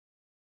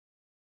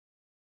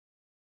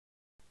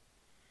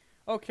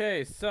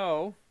 Okay,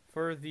 so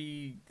for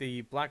the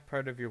black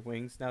part of your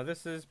wings, now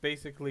this is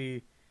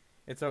basically,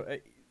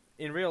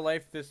 in real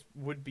life this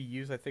would be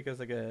used I think as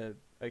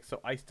like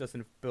so ice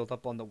doesn't build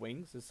up on the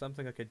wings. It's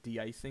something like a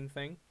de-icing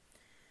thing.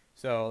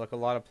 So like a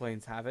lot of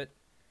planes have it,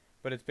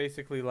 but it's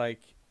basically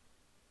like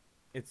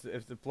it's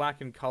a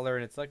black in color,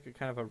 and it's like a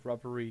kind of a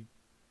rubbery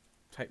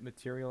type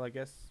material, I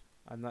guess.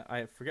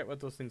 I forget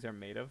what those things are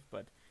made of,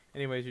 but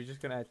anyways, you're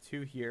just gonna add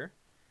 2 here.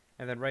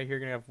 And then right here, you're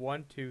going to have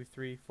 1, 2,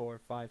 3, 4,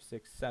 5,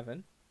 6,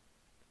 7.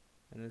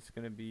 And this is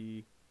going to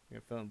be, you're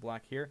going to fill in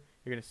black here.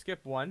 You're going to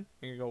skip 1. And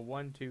you're going to go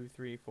 1, 2,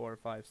 3, 4,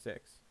 5,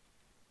 6.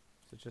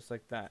 So just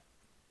like that.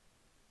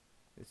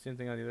 The same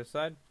thing on the other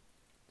side.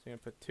 So you're going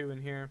to put 2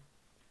 in here.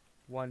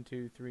 1,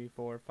 2, 3,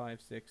 4,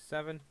 5, 6,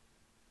 7.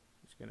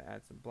 Just going to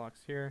add some blocks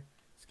here.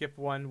 Skip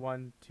 1,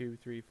 1, 2,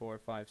 3, 4,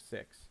 5,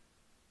 6.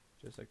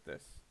 Just like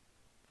this.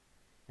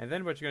 And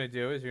then what you're going to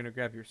do is you're going to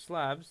grab your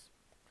slabs.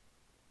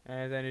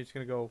 And then you're just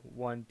going to go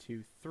 1,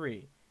 2,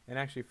 3. And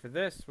actually for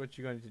this, what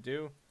you're going to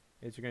do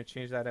is you're going to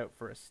change that out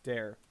for a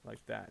stair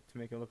like that to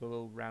make it look a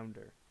little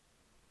rounder.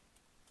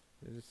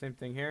 There's the same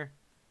thing here.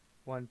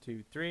 1,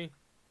 2, 3.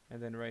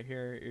 And then right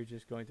here, you're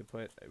just going to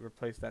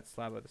replace that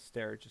slab with a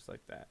stair just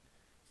like that.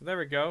 So there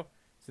we go.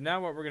 So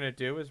now what we're going to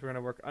do is we're going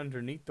to work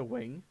underneath the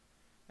wing.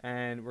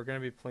 And we're going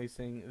to be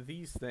placing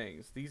these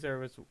things.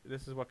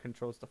 This is what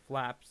controls the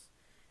flaps.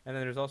 And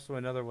then there's also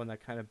another one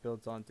that kind of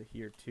builds onto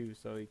here too,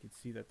 so you can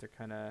see that they're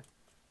kind of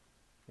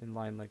in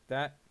line like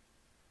that.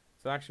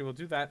 So actually we'll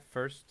do that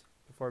first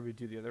before we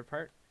do the other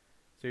part.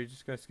 So you're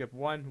just going to skip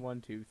 1,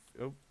 1, 2,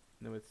 and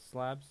then with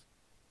slabs,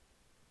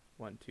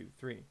 1, 2,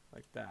 3,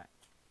 like that.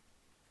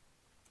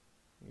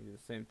 You do the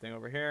same thing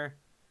over here.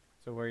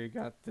 So where you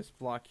got this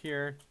block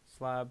here,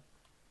 slab,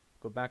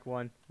 go back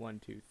 1,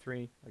 1, 2,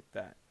 3, like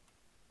that.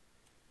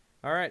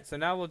 Alright, so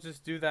now we'll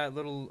just do that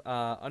little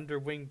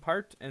underwing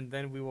part, and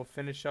then we will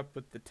finish up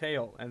with the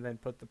tail, and then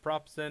put the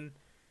props in,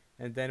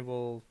 and then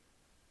we'll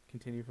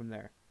continue from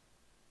there.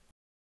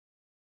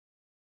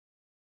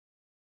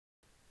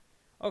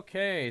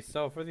 Okay,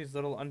 so for these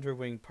little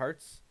underwing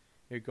parts,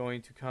 you're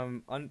going to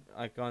come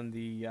like on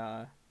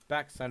the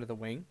back side of the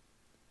wing,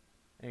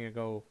 and you're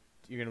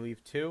gonna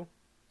leave 2,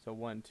 so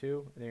 1,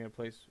 2, and then you're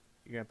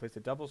gonna place a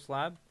double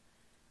slab.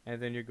 And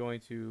then you're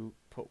going to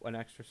put an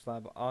extra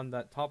slab on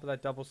that top of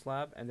that double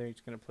slab, and then you're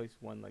just going to place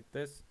 1 like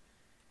this,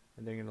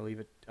 and then you're going to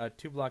leave a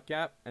 2 block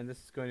gap, and this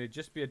is going to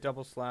just be a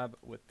double slab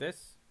with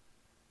this,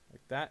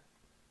 like that.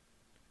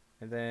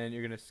 And then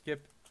you're going to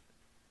skip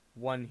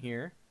 1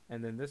 here,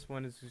 and then this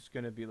one is just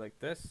going to be like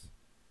this,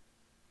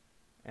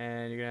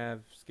 and you're going to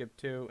have skip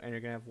 2, and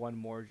you're going to have 1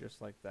 more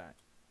just like that.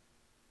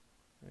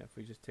 And if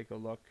we just take a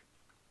look,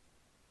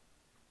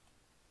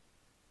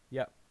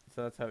 yep,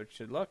 so that's how it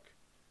should look.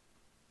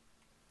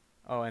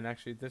 Oh, and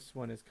actually this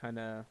one is kind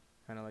of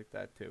like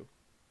that too.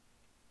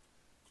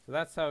 So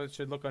that's how it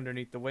should look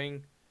underneath the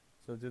wing.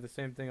 So do the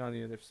same thing on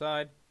the other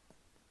side.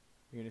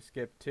 You're going to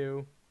skip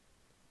 2,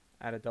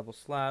 add a double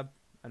slab,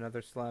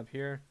 another slab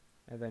here,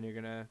 and then you're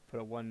going to put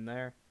a 1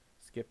 there,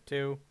 skip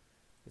 2.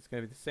 It's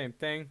going to be the same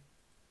thing.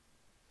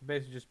 So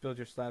basically just build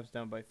your slabs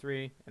down by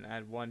 3 and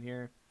add 1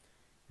 here.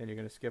 Then you're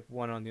going to skip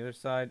 1 on the other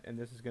side, and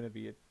this is going to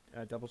be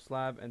a double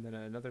slab, and then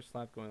another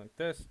slab going like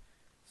this.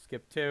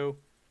 Skip 2.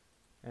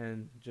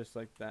 And just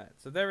like that.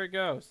 So there we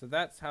go. So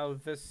that's how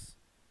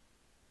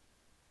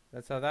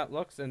that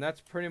looks, and that's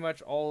pretty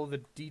much all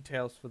the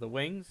details for the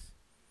wings.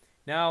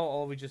 Now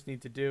all we just need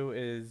to do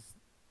is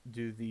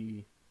do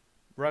the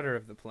rudder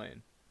of the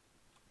plane.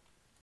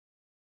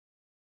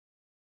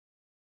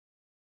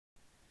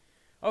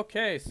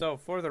 Okay, so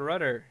for the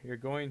rudder, you're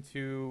going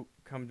to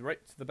come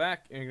right to the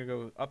back, and you're going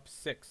to go up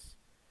 6.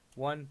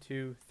 1,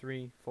 2,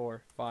 3,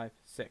 4, 5,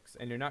 6.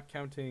 And you're not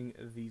counting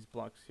these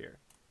blocks here,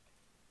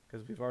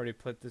 because we've already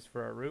put this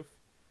for our roof.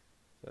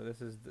 So this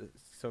is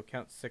so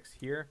count 6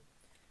 here.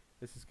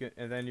 This is good,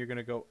 and then you're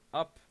gonna go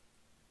up.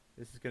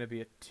 This is gonna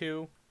be a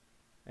 2,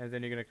 and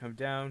then you're gonna come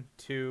down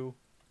 2,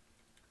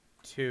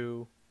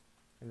 2,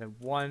 and then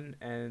 1,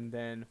 and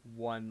then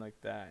 1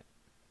 like that.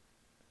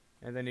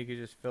 And then you can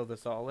just fill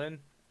this all in.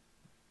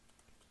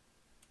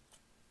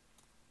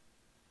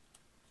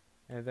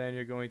 And then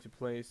you're going to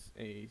place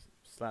a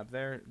slab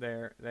there,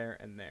 there, there,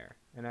 and there.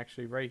 And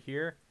actually right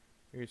here,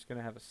 you're just going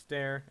to have a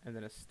stair, and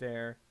then a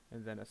stair,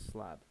 and then a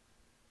slab.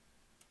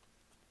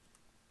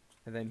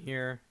 And then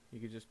here,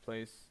 you could just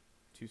place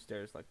 2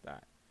 stairs like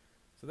that.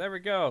 So there we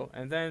go.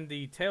 And then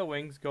the tail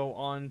wings go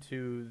on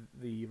to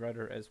the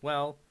rudder as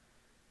well.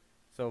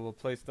 So we'll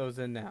place those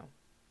in now.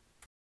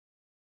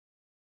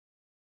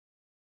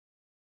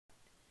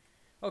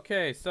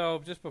 Okay,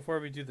 so just before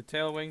we do the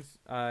tail wings,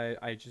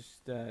 I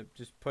just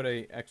put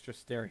a extra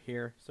stair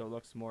here so it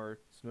looks more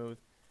smooth.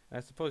 And I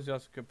suppose you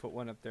also could put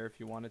one up there if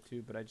you wanted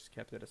to, but I just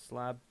kept it a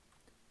slab.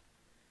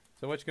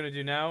 So what you're going to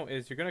do now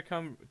is you're going to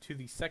come to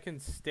the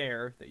second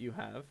stair that you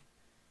have.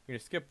 You're going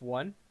to skip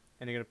one,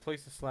 and you're going to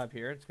place the slab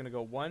here. It's going to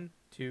go 1,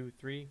 2,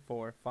 3,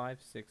 4,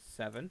 5, 6,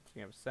 7. So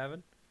you have a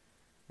 7,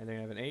 and then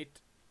you have an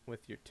 8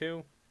 with your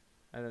 2,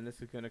 and then this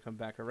is going to come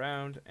back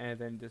around, and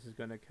then this is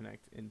going to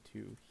connect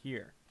into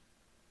here.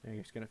 And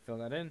you're just going to fill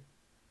that in.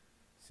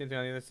 Same thing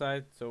on the other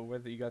side. So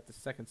whether you got the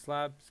second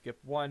slab, skip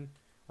 1.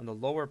 On the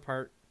lower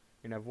part,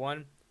 you're going to have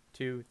 1,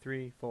 2,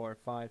 3, 4,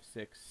 5,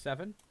 6,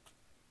 7.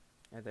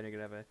 And then you're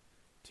going to have a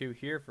 2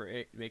 here for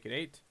 8, make it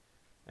 8.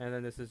 And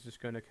then this is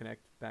just going to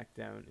connect back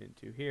down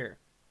into here.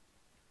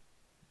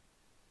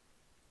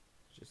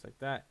 Just like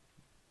that.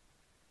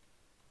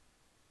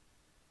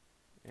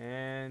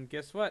 And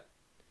guess what?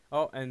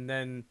 Oh, and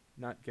then,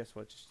 not guess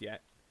what just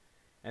yet.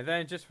 And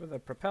then just for the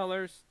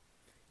propellers,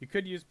 you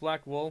could use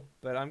black wool,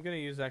 but I'm going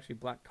to use actually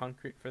black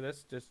concrete for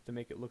this, just to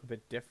make it look a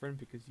bit different,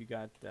 because you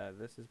got,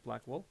 this is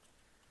black wool.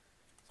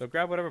 So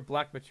grab whatever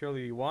black material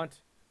you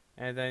want,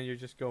 and then you're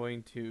just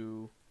going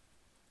to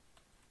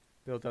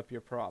build up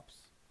your props.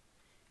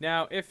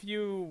 Now, if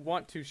you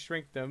want to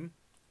shrink them,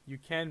 you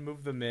can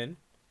move them in.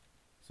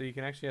 So you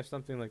can actually have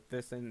something like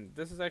this, and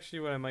this is actually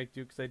what I might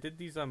do, because I did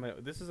these on my,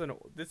 this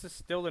is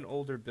still an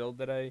older build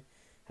that I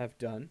have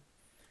done.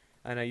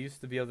 And I used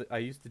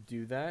to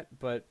do that,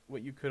 but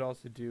what you could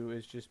also do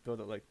is just build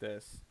it like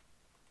this.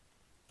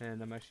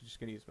 And I'm actually just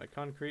going to use my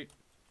concrete.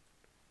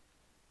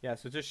 Yeah,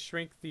 so just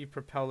shrink the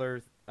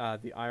propeller,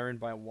 the iron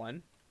by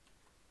 1.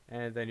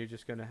 And then you're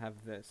just going to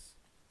have this.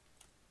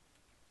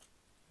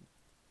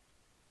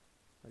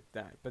 Like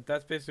that. But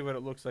that's basically what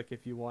it looks like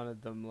if you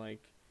wanted them,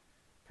 like,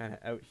 kind of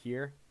out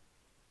here.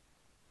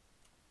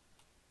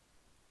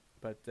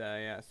 But,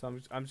 yeah, so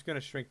I'm just going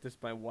to shrink this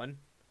by 1.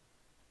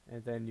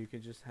 And then you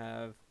can just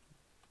have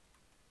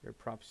your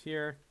props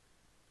here.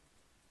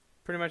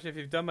 Pretty much, if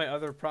you've done my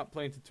other prop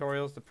plane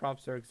tutorials, the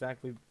props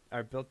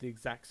are built the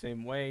exact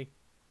same way,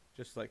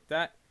 just like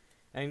that.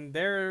 And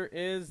there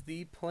is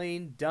the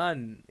plane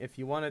done. If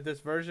you wanted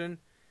this version,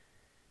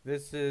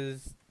 this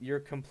is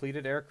your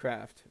completed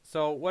aircraft.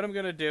 So what I'm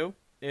gonna do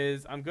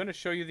is I'm gonna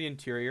show you the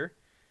interior.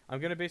 I'm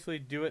gonna basically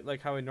do it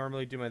like how I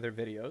normally do my other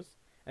videos.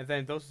 And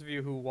then those of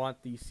you who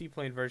want the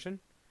seaplane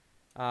version,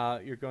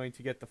 you're going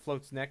to get the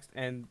floats next,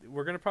 and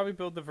we're going to probably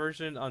build the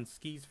version on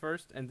skis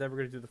first, and then we're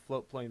going to do the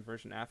float plane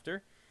version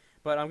after.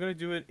 But I'm going to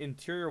do an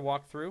interior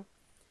walkthrough,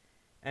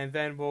 and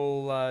then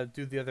we'll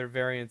do the other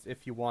variants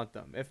if you want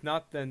them. If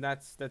not, then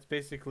that's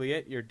basically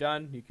it. You're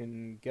done. You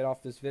can get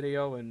off this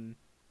video and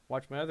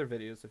watch my other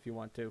videos if you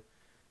want to.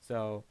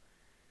 So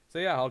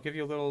yeah, I'll give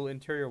you a little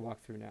interior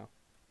walkthrough now.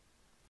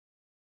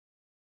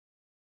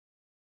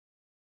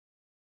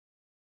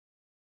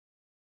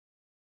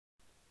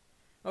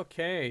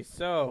 Okay,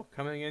 so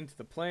coming into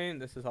the plane,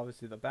 this is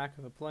obviously the back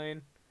of the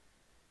plane.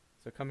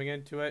 So coming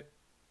into it,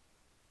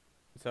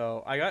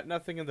 so I got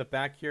nothing in the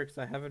back here because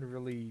I haven't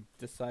really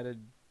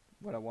decided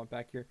what I want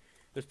back here.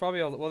 There's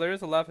probably well, there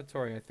is a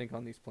lavatory I think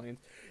on these planes,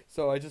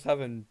 so I just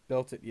haven't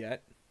built it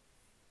yet.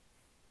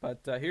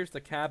 But here's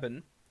the cabin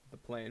of the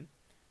plane.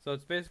 So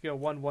it's basically a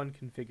 1-1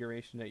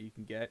 configuration that you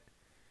can get.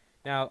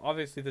 Now,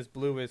 obviously, this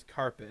blue is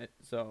carpet,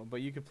 but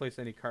you can place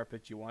any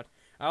carpet you want.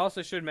 I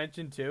also should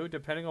mention, too,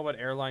 depending on what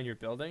airline you're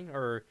building,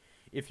 or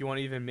if you want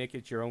to even make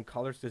it your own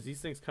colors, because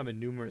these things come in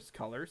numerous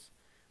colors,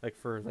 like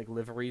for like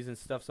liveries and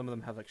stuff. Some of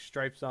them have like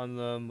stripes on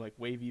them, like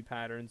wavy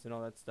patterns and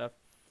all that stuff.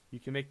 You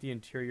can make the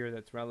interior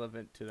that's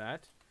relevant to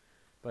that.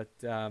 But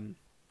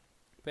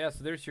yeah,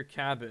 so there's your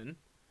cabin.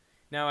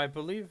 Now, I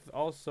believe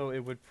also it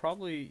would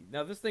probably...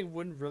 Now, this thing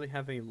wouldn't really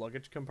have any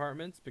luggage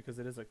compartments because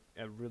it is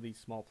a really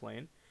small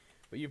plane.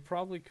 But you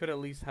probably could at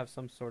least have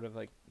some sort of,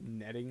 like,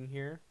 netting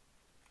here.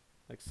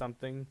 Like,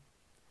 something.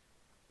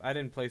 I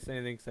didn't place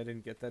anything because I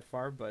didn't get that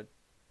far, but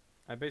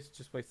I basically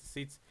just placed the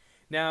seats.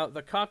 Now,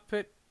 the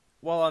cockpit,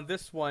 well, on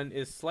this one,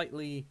 is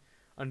slightly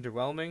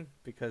underwhelming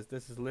because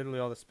this is literally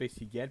all the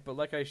space you get. But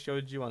like I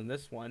showed you on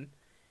this one,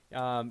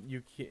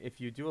 if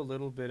you do a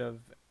little bit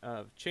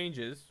of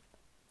changes,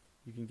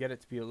 you can get it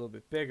to be a little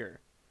bit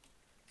bigger.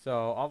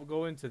 So I'll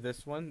go into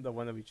this one, the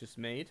one that we just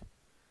made.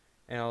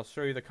 And I'll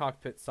show you the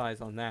cockpit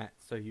size on that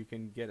so you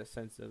can get a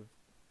sense of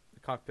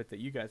the cockpit that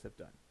you guys have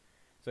done.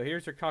 So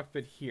here's your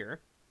cockpit here.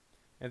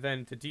 And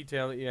then to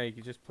detail it, yeah, you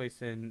can just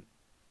place in...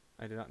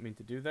 I did not mean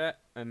to do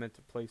that. I meant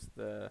to place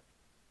the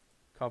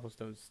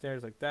cobblestone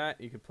stairs like that.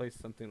 You could place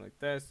something like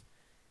this.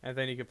 And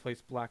then you could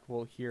place black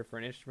wool here for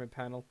an instrument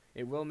panel.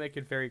 It will make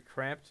it very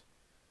cramped.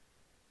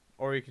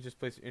 Or you could just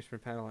place an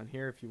instrument panel on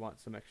here if you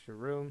want some extra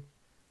room.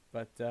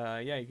 But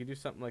yeah, you can do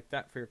something like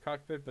that for your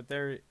cockpit. But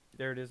there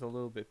it is a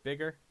little bit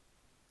bigger.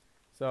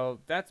 So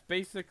that's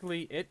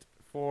basically it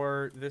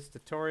for this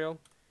tutorial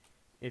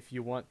if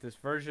you want this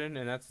version,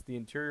 and that's the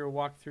interior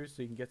walkthrough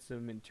so you can get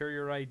some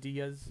interior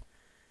ideas.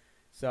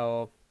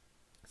 So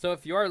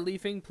if you are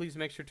leaving, please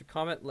make sure to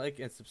comment, like,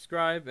 and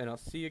subscribe, and I'll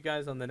see you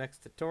guys on the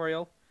next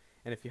tutorial.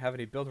 And if you have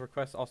any build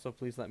requests, also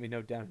please let me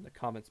know down in the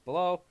comments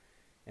below.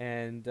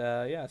 And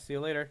yeah, see you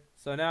later.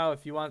 So now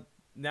if you want,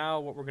 now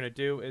what we're going to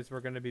do is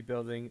we're going to be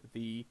building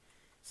the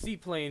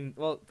seaplane.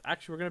 Well,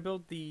 actually we're going to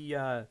build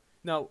the,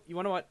 no, you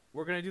want to what?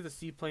 We're going to do the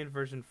seaplane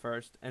version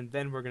first, and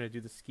then we're going to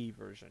do the ski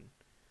version.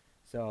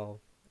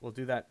 So we'll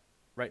do that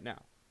right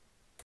now.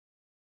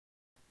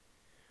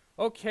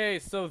 Okay,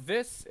 so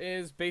this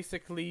is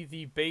basically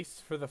the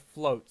base for the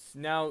floats.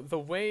 Now, the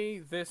way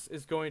this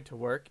is going to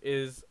work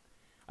is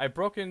I've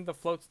broken the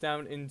floats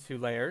down into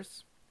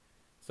layers.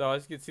 So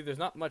as you can see, there's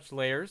not much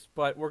layers,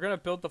 but we're going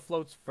to build the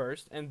floats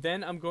first, and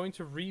then I'm going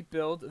to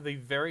rebuild the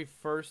very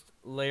first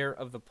layer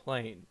of the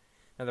plane.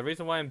 Now, the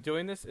reason why I'm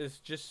doing this is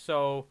just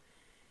so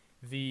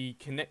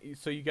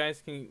so you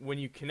guys can, when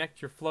you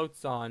connect your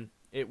floats on,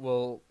 it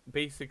will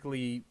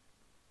basically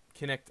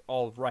connect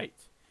all right.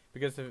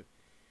 Because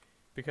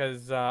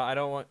I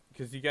don't want,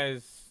 because you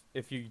guys,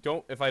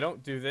 if I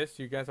don't do this,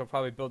 you guys will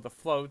probably build the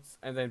floats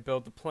and then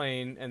build the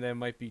plane, and then it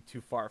might be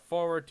too far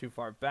forward, too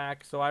far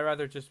back. So I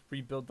rather just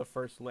rebuild the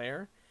first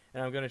layer,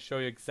 and I'm going to show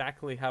you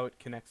exactly how it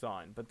connects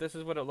on. But this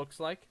is what it looks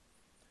like.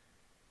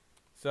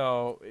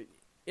 So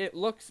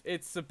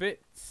it's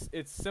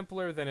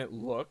simpler than it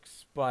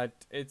looks,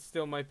 but it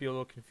still might be a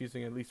little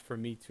confusing, at least for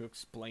me to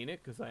explain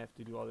it, because I have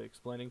to do all the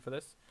explaining for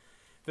this.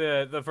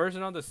 The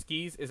version on the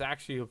skis is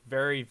actually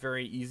very,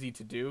 very easy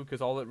to do,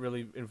 because all it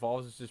really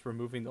involves is just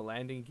removing the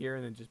landing gear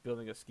and then just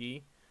building a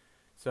ski.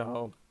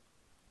 So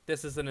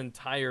this is an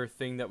entire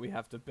thing that we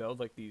have to build,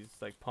 like these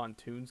like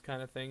pontoons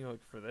kind of thing,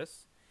 like for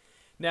this.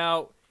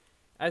 Now,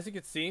 as you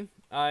can see,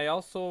 I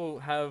also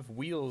have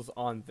wheels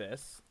on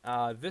this.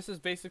 This is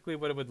basically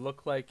what it would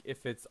look like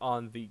if it's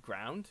on the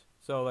ground.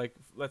 So like,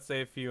 let's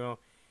say if your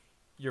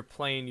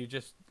plane, you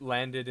just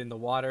landed in the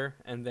water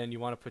and then you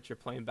want to put your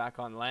plane back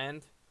on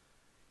land,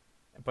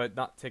 but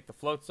not take the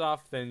floats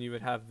off, then you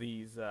would have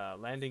these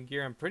landing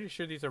gear. I'm pretty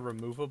sure these are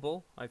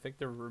removable. I think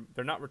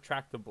they're not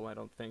retractable, I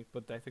don't think,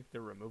 but I think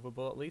they're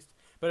removable at least.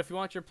 But if you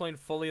want your plane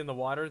fully in the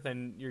water,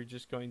 then you're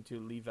just going to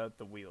leave out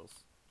the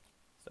wheels.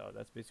 So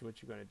that's basically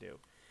what you're going to do.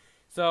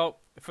 So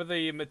for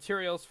the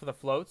materials for the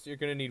floats, you're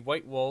going to need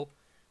white wool,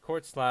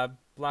 quartz slab,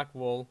 black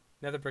wool,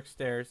 nether brick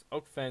stairs,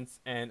 oak fence,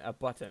 and a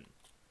button.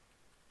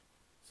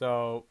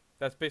 So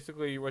that's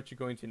basically what you're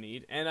going to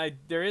need. And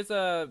there is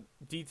a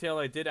detail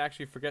I did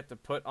actually forget to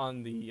put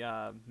on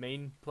the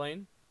main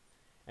plane,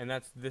 and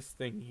that's this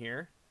thing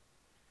here.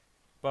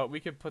 But we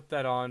could put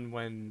that on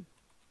when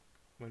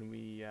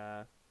we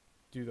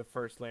do the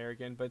first layer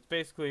again. But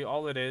basically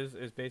all it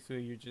is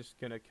basically you're just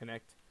gonna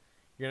connect.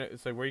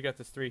 So where you got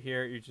this 3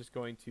 here, you're just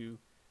going to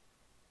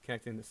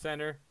connect in the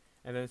center,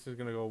 and then this is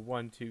gonna go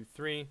 1, 2,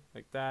 3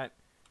 like that,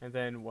 and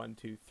then 1,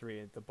 2,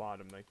 3 at the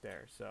bottom like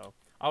there. So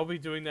I'll be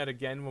doing that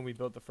again when we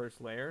build the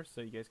first layer,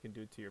 so you guys can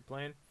do it to your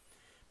plane.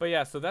 But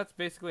yeah, so that's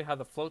basically how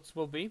the floats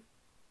will be.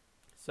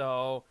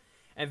 So,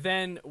 and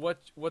then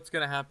what's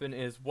gonna happen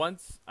is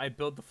once I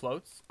build the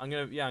floats, I'm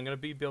gonna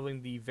be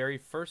building the very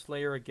first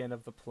layer again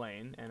of the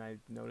plane, and I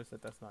noticed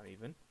that that's not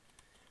even.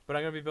 But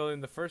I'm gonna be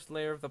building the first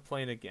layer of the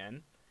plane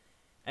again,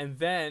 and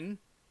then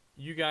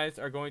you guys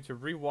are going to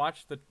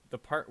rewatch the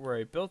part where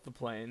I built the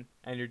plane,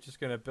 and you're just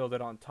gonna build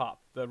it on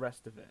top, the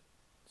rest of it.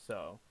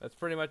 So that's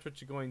pretty much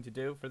what you're going to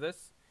do for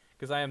this,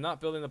 because I am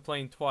not building the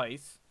plane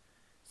twice.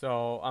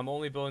 So I'm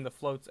only building the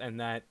floats and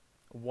that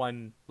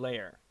one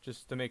layer,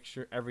 just to make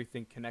sure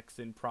everything connects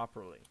in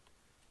properly.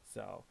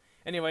 So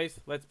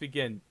anyways, let's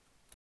begin.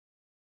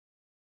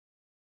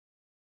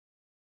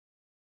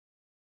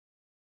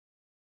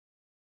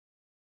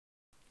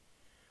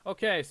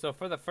 Okay, so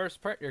for the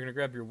first part, you're gonna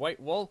grab your white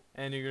wool,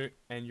 and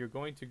you're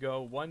going to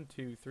go 1,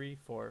 2, 3,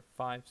 4,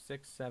 5,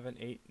 6, 7,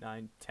 8,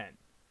 9, 10.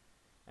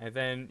 And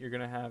then you're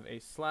going to have a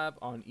slab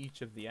on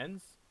each of the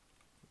ends.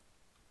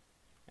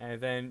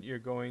 And then you're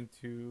going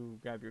to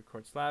grab your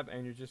quartz slab,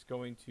 and you're just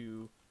going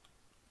to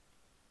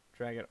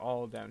drag it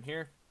all down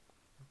here.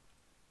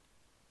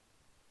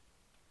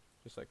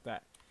 Just like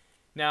that.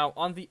 Now,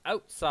 on the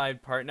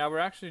outside part, now we're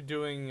actually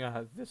doing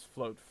this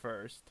float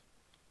first.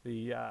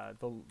 The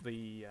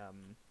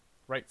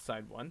right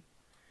side one.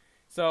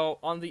 So,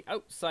 on the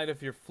outside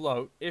of your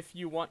float, if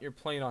you want your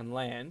plane on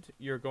land,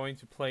 you're going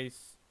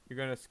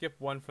to skip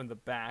one from the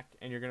back,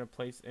 and you're going to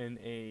place in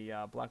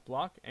a black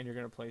block, and you're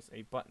going to place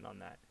a button on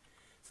that.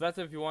 So that's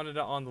if you wanted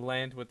it on the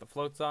land with the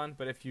floats on,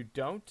 but if you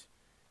don't,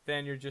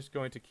 then you're just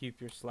going to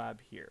keep your slab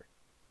here.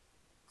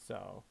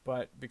 So,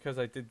 but because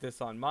I did this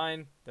on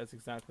mine, that's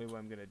exactly what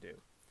I'm going to do.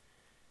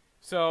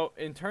 So,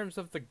 in terms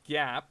of the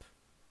gap,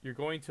 you're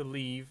going to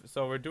leave,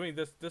 so we're doing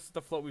this is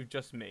the float we've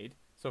just made.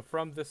 So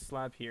from this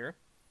slab here,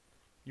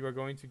 you are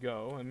going to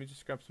go, let me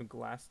just grab some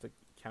glass to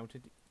count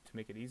it to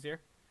make it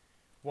easier.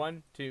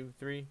 1, 2,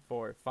 3,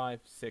 4, 5,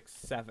 6,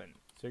 7.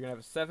 So you're going to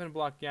have a 7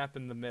 block gap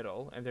in the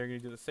middle, and they're going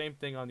to do the same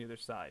thing on the other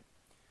side.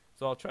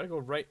 So I'll try to go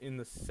right in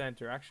the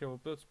center. Actually,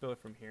 let's build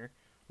it from here.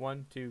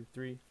 1, 2,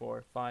 3,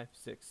 4, 5,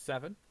 6,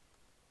 7.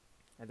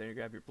 And then you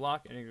grab your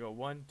block, and you go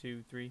 1,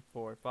 2, 3,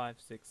 4, 5,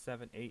 6,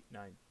 7, 8,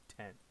 9,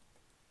 10.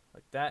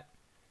 Like that.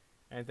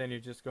 And then you're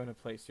just going to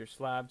place your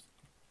slabs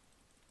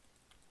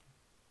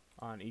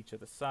on each of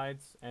the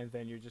sides, and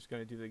then you're just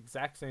going to do the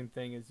exact same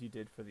thing as you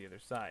did for the other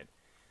side.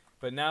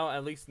 But now,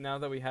 at least now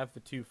that we have the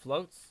two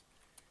floats,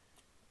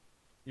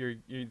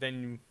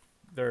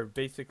 they're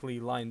basically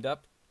lined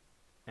up,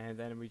 and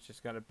then we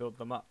just got to build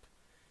them up.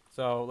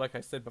 So like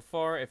I said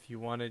before, if you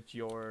wanted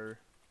your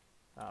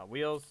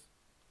wheels,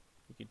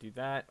 you could do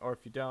that, or if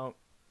you don't,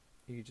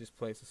 you could just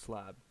place a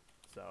slab.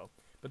 So,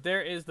 but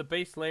there is the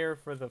base layer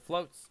for the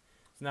floats.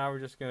 So now we're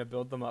just going to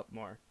build them up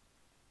more.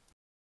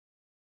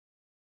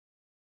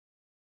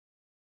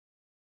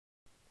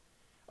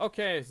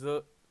 Okay,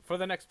 so for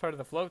the next part of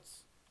the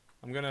floats,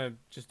 I'm going to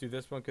just do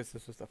this one because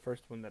this was the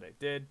first one that I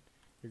did.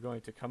 You're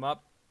going to come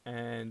up,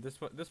 and this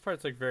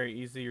part's like very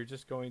easy. You're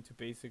just going to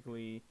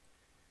basically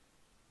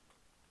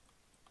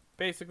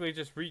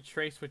just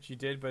retrace what you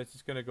did, but it's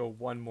just going to go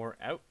one more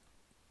out.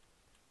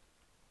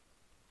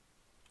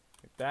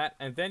 Like that,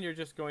 and then you're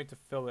just going to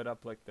fill it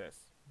up like this.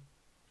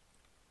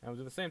 And we'll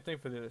do the same thing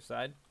for the other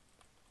side.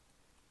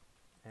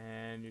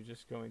 And you're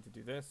just going to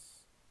do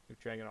this. You're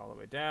dragging it all the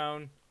way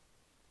down,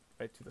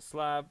 right to the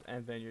slab,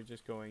 and then you're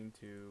just going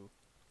to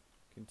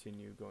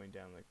continue going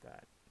down like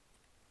that.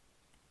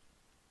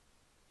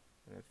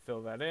 And then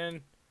fill that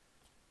in.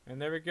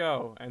 And there we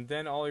go. And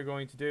then all you're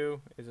going to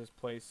do is just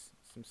place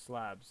some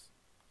slabs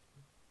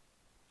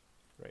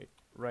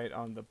right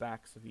on the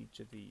backs of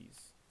each of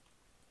these.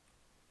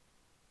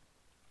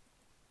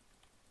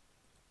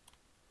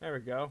 There we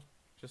go.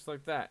 Just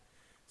like that.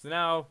 So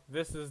now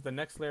this is the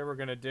next layer we're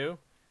going to do,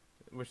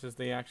 which is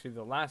actually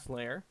the last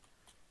layer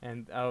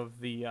and of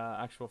the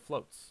actual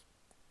floats.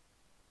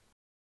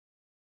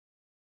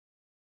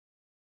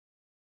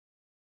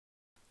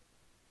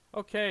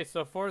 Okay,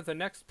 so for the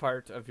next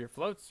part of your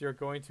floats, you're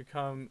going to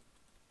come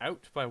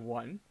out by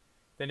one.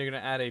 Then you're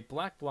going to add a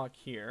black block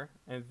here,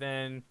 and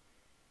then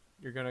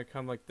you're going to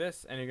come like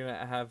this, and you're going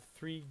to have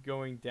 3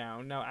 going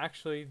down. Now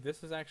actually,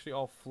 this is actually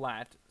all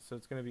flat, so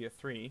it's going to be a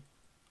 3.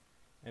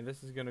 And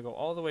this is going to go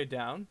all the way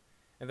down.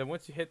 And then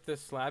once you hit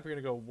this slab, you're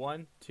going to go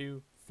 1,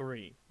 2,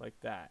 3, like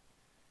that.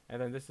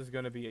 And then this is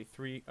going to be a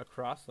 3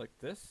 across like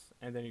this,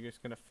 and then you're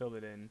just going to fill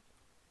it in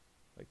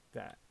like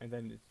that. And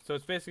then, so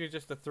it's basically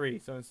just a 3.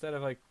 So instead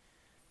of like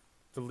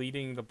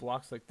deleting the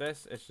blocks like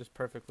this, it's just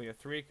perfectly a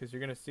 3, because you're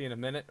going to see in a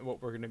minute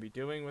what we're going to be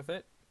doing with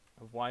it,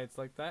 of why it's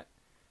like that.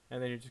 And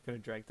then you're just going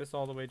to drag this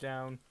all the way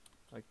down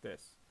like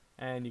this.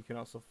 And you can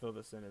also fill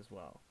this in as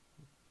well.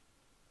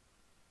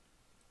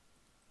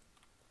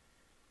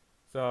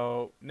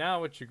 So now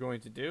what you're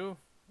going to do,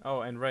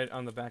 oh, and right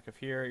on the back of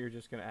here, you're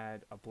just going to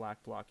add a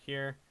black block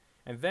here.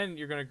 And then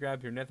you're going to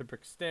grab your nether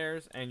brick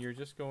stairs, and you're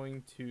just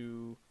going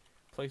to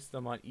place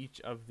them on each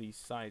of these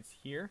sides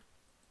here.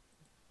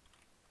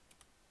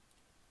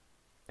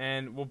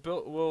 And we'll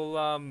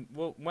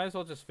might as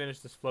well just finish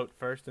this float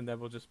first, and then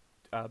we'll just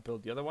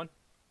build the other one.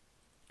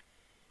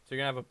 So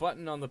you're going to have a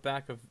button on the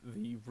back of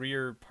the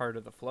rear part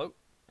of the float,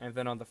 and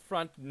then on the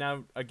front,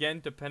 now again,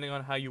 depending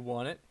on how you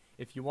want it,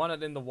 if you want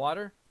it in the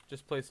water,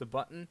 just place a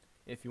button.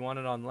 If you want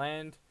it on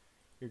land,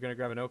 you're going to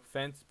grab an oak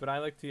fence, but I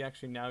like to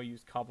actually now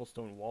use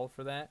cobblestone wall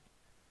for that.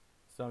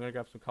 So I'm going to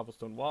grab some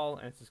cobblestone wall,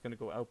 and it's just going to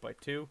go out by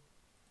 2.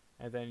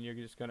 And then you're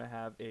just going to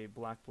have a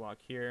black block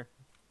here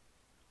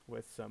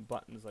with some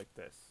buttons like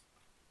this.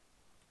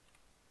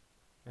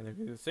 And then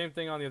do the same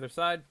thing on the other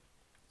side.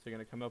 So you're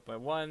going to come out by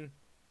 1. You're going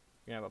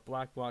to have a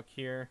black block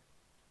here.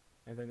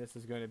 And then this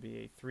is going to be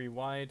a 3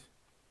 wide.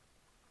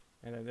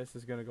 And then this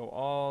is going to go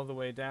all the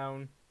way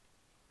down.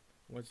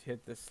 Once you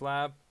hit this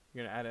slab,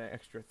 you're going to add an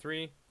extra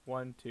 3.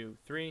 1, 2,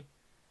 3.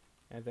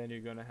 And then you're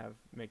going to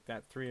make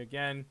that 3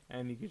 again.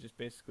 And you can just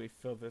basically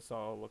fill this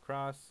all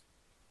across.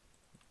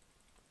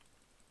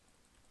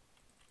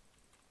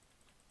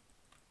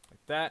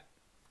 Like that.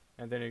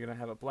 And then you're going to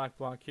have a black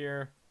block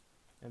here.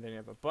 And then you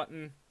have a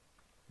button.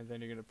 And then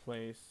you're going to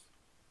place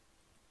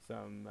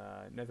some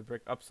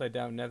upside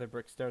down nether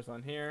brick stairs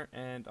on here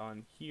and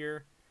on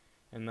here.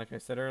 And like I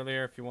said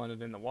earlier, if you want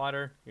it in the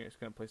water, you're just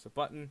going to place a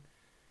button.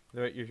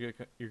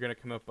 You're going to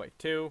come up by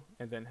 2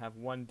 and then have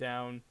 1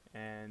 down,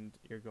 and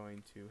you're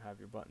going to have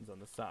your buttons on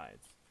the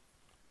sides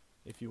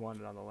if you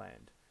want it on the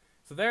land.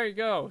 So there you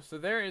go. So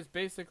there is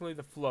basically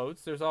the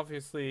floats. There's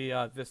obviously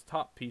this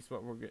top piece,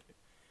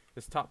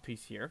 this top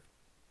piece here.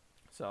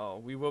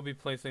 So we will be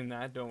placing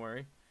that, don't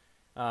worry.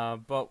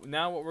 But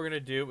now what we're going to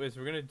do is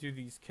we're going to do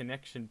these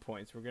connection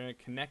points. We're going to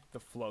connect the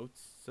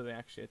floats so they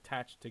actually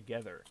attach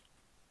together.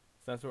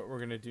 So that's what we're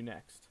going to do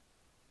next.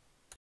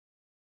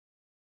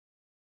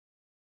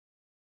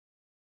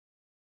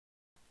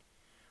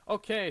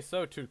 Okay,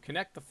 so to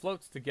connect the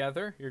floats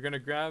together, you're going to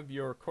grab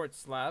your quartz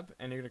slab,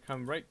 and you're going to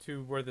come right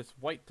to where this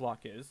white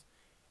block is,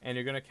 and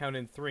you're going to count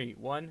in 3.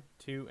 1,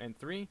 2, and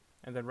 3,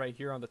 and then right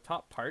here on the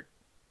top part,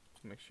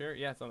 make sure,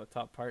 yeah, it's on the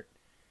top part,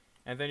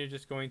 and then you're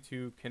just going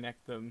to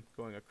connect them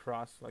going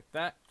across like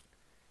that.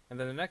 And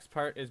then the next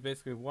part is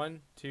basically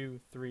 1, 2,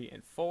 3,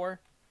 and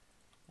 4,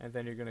 and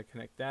then you're going to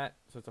connect that.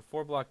 So it's a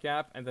 4 block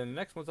gap, and then the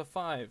next one's a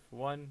 5.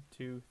 1,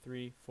 2,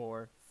 3,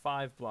 4,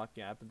 5 block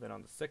gap, and then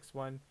on the 6th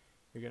one,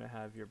 you're going to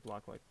have your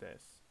block like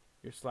this,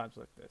 your slabs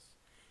like this.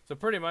 So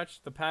pretty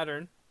much the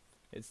pattern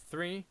is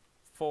 3,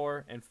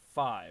 4, and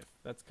 5.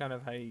 That's kind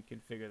of how you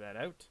can figure that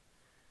out.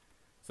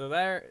 So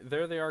there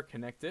they are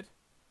connected.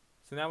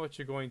 So now what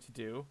you're going to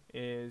do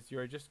is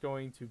you're just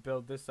going to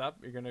build this up.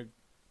 You're going to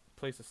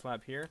place a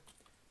slab here.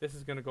 This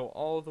is going to go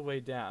all the way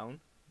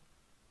down,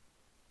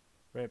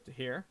 right up to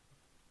here.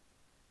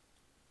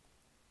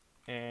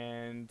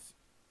 And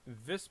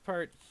this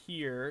part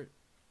here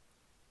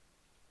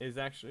is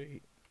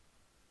actually,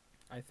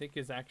 I think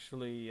is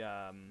actually,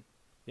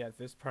 yeah,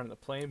 this part of the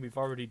plane. We've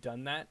already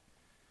done that.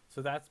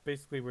 So that's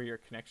basically where your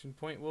connection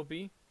point will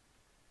be.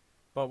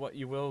 But what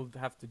you will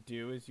have to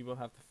do is you will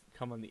have to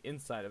come on the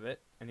inside of it,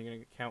 and you're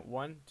going to count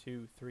 1,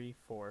 2, 3,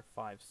 4,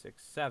 5,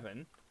 6,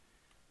 7.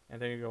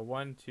 And then you go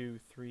 1, 2,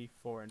 3,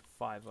 4, and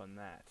 5 on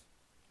that.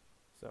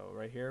 So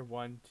right here,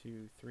 1,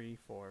 2, 3,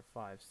 4,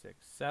 5,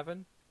 6,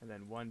 7. And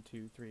then 1,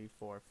 2, 3,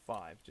 4,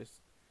 5. Just,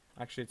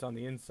 actually it's on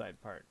the inside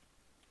part.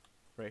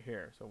 Right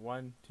here. So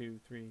 1,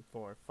 2, 3,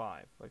 4,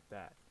 5. Like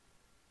that.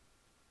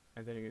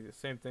 And then you do the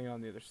same thing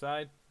on the other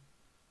side.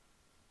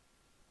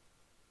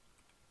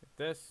 Like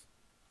this.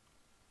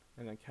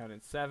 And then count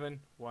in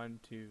 7. 1,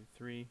 2,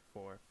 3,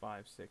 4,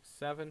 5, 6,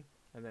 7.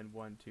 And then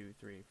 1, 2,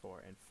 3,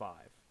 4, and 5.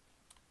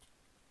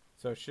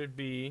 So it should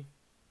be,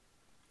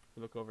 if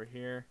we look over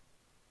here.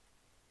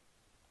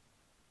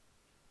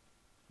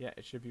 Yeah,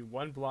 it should be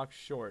 1 block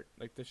short.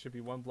 Like this should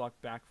be 1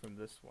 block back from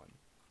this one.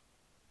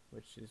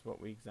 Which is what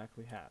we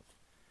exactly have.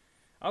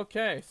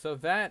 Okay, so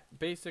that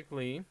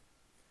basically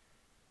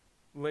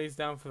lays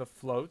down for the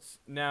floats.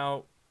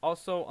 Now,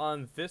 also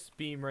on this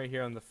beam right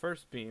here, on the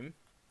first beam,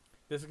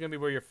 this is going to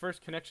be where your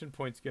first connection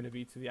point is going to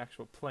be to the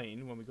actual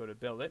plane when we go to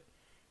build it.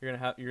 You're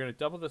going to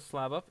double the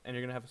slab up, and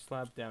you're going to have a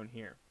slab down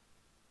here.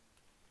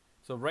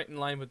 So right in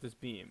line with this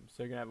beam.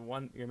 So you're going to have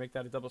one, you're going to make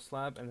that a double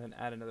slab, and then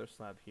add another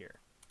slab here.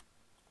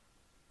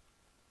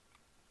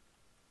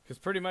 Because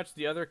pretty much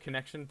the other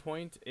connection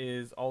point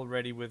is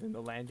already within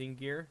the landing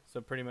gear. So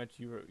pretty much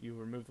you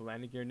remove the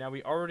landing gear. Now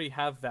we already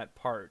have that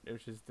part,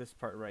 which is this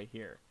part right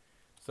here.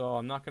 So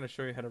I'm not going to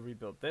show you how to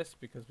rebuild this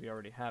because we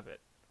already have it.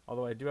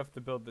 Although I do have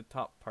to build the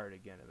top part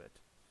again of it.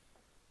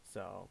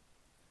 So,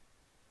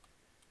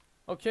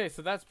 okay,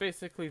 so that's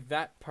basically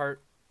that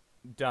part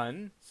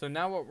done. So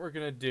now what we're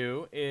going to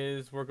do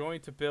is we're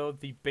going to build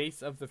the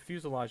base of the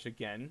fuselage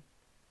again.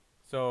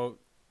 So,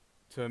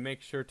 to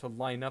make sure to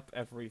line up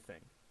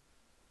everything.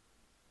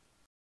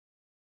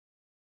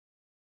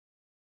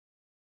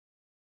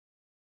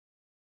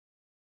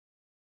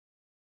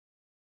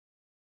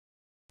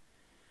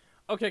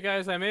 Okay,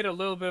 guys, I made a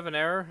little bit of an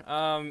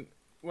error.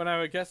 When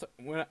I guess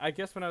when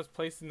I was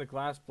placing the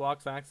glass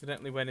blocks, I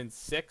accidentally went in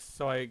 6,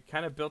 so I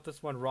kind of built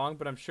this one wrong.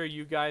 But I'm sure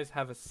you guys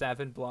have a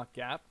 7 block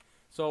gap.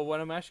 So what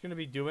I'm actually going to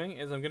be doing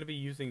is I'm going to be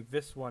using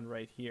this one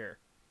right here,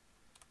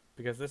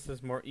 because this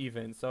is more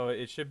even. So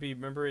it should be,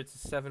 remember, it's a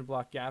 7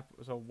 block gap.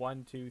 So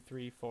 1, 2,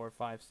 3, 4,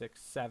 5,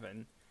 6,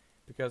 7.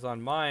 Because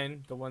on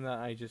mine, the one that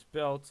I just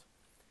built,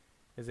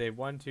 is a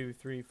 1, 2,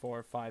 3,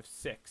 4, 5,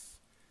 6.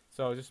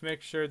 So just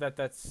make sure that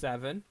that's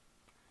 7.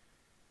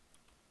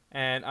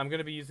 And I'm going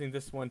to be using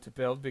this one to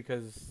build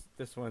because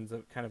this one's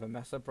kind of a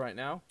mess up right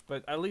now.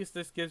 But at least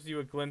this gives you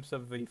a glimpse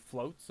of the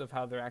floats, of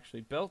how they're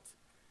actually built.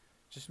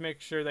 Just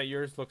make sure that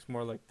yours looks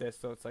more like this,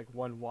 so it's like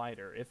one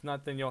wider. If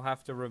not, then you'll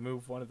have to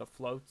remove one of the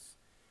floats,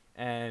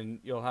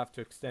 and you'll have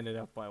to extend it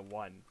up by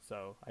 1.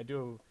 So I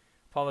do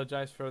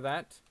apologize for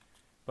that.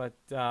 But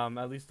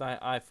at least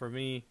for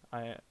me,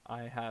 I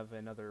have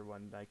another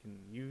one that I can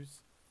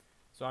use.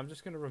 So I'm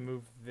just going to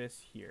remove this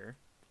here,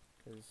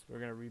 because we're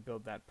going to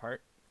rebuild that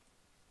part.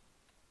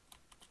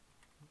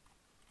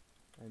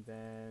 And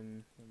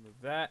then remove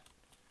that.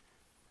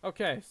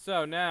 Okay,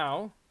 so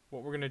now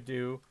what we're going to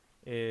do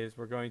is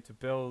we're going to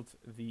build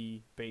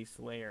the base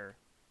layer.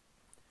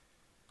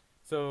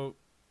 So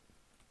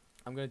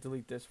I'm going to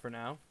delete this for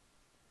now.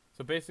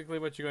 So basically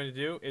what you're going to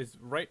do is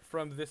right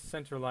from this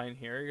center line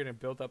here, you're going to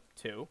build up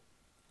 2. You're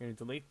going to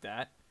delete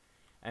that.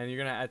 And you're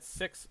going to add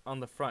 6 on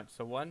the front.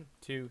 So 1,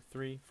 2,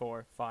 3,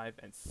 4, 5,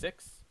 and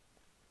 6.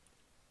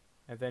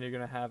 And then you're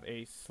going to have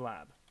a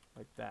slab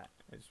like that.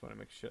 I just want to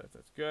make sure that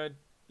that's good.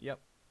 Yep.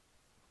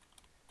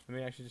 Let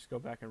me actually just go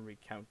back and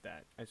recount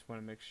that. I just want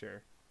to make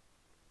sure.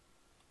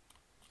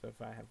 So if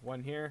I have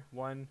 1 here,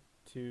 1,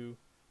 2,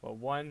 well,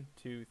 1,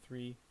 2,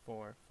 3,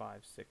 4,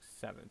 5, 6,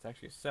 7. It's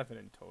actually 7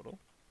 in total.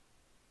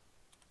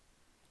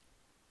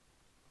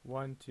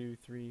 1, 2,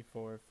 3,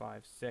 4,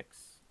 5, 6,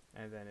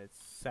 and then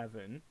it's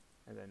 7.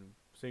 And then,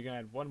 so you're going to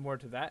add 1 more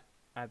to that,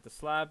 add the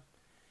slab.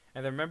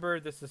 And then remember,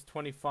 this is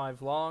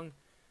 25 long.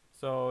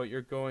 So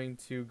you're going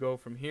to go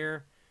from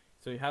here.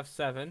 So you have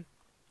 7,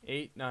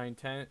 8, 9,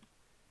 10,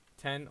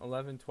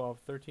 11, 12,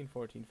 13,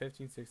 14,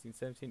 15, 16,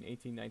 17,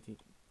 18,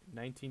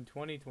 19,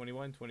 20,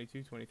 21,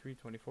 22, 23,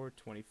 24,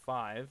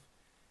 25.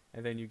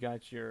 And then you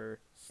got your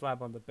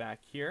slab on the back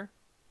here.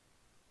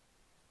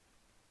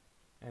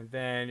 And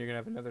then you're going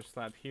to have another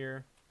slab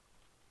here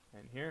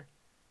and here.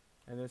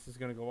 And this is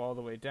going to go all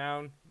the way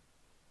down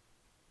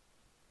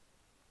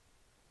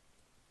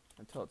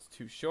until it's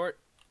too short.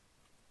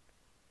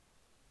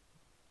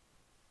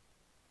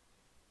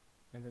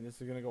 And then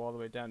this is going to go all the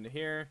way down to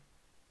here.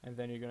 and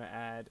then you're going to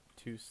add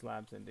 2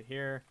 slabs into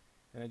here.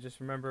 And then just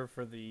remember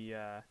for the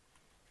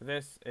for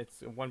this,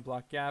 it's a 1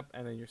 block gap,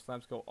 and then your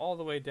slabs go all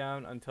the way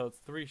down until it's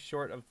 3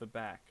 short of the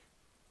back.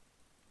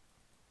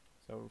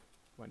 So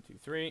 1, 2,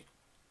 3,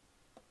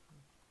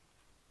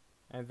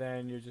 and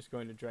then you're just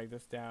going to drag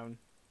this down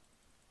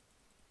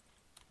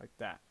like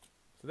that.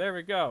 So there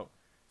we go.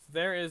 So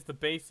there is the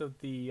base of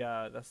the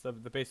that's the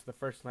base of the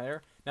first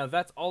layer. Now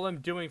that's all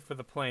I'm doing for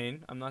the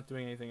plane. I'm not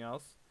doing anything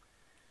else.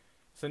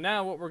 So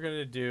now what we're going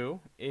to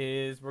do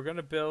is we're going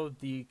to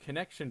build the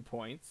connection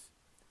points.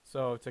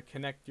 So to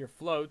connect your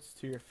floats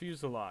to your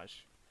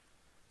fuselage.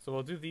 So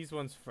we'll do these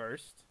ones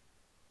first,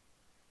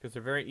 because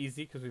they're very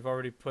easy, because we've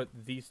already put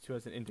these 2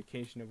 as an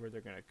indication of where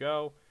they're going to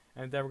go.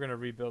 And then we're going to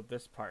rebuild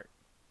this part.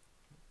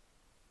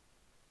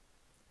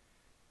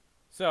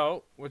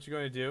 So what you're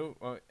going to do,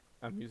 well,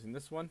 I'm using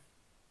this one.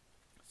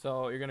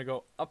 So you're going to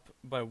go up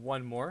by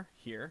 1 more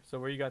here. So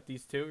where you got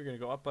these 2, you're going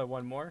to go up by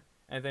 1 more.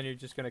 And then you're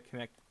just going to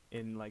connect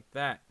in like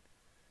that.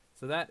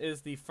 So that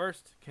is the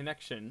first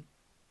connection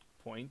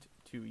point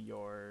to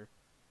your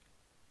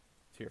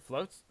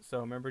floats.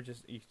 So remember,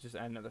 you just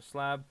add another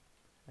slab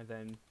and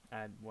then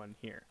add 1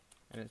 here,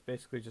 and it's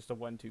basically just a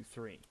 1, 2,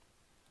 3.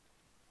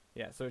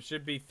 Yeah, so it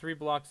should be 3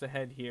 blocks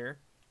ahead here,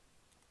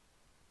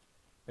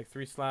 like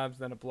 3 slabs,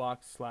 then a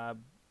block, slab,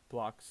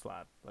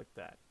 like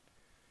that.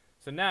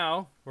 So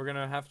now we're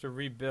gonna have to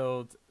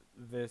rebuild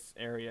this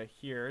area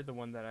here, the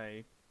one that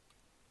I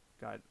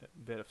got a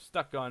bit of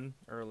stuck on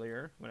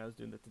earlier when I was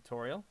doing the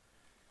tutorial.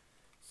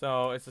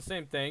 So it's the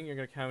same thing. You're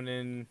going to count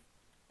in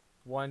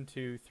 1,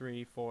 2,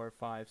 3, 4,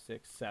 5,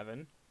 6,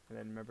 7. And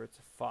then remember it's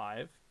a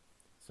 5.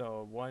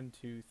 So 1,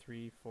 2,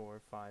 3,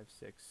 4, 5,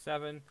 6,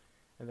 7.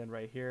 And then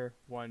right here,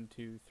 1,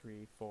 2,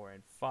 3, 4,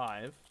 and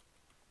 5.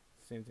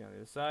 Same thing on the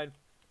other side.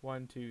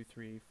 1, 2,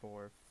 3,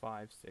 4,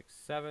 5, 6,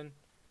 7. And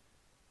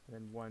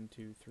then 1,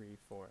 2, 3,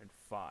 4, and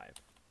 5.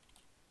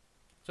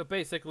 So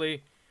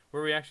basically,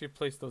 where we actually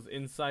place those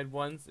inside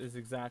ones is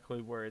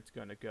exactly where it's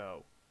going to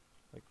go.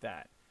 Like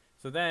that.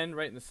 So then,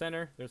 right in the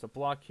center, there's a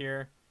block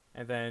here,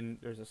 and then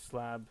there's a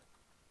slab.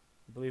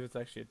 I believe it's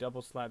actually a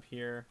double slab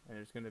here, and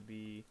there's going to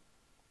be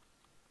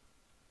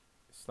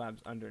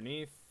slabs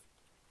underneath,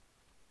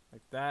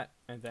 like that,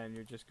 and then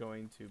you're just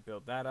going to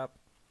build that up,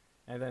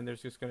 and then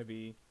there's just going to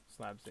be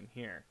slabs in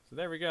here. So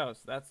there we go.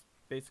 So that's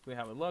basically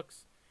how it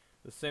looks.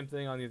 The same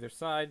thing on the other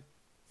side.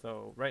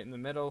 So right in the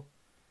middle,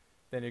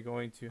 then you're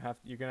going to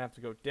have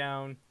to go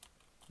down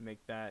to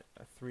make that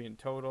a 3 in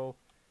total.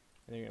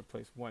 And then you're going to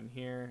place 1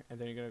 here, and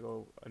then you're going to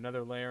go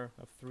another layer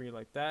of 3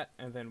 like that,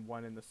 and then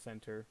 1 in the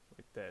center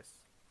like this.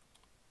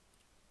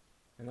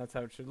 And that's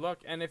how it should look.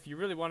 And if you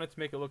really wanted to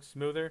make it look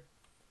smoother,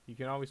 you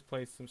can always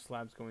place some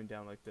slabs going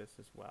down like this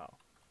as well.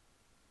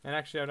 And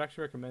actually, I would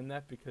actually recommend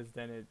that, because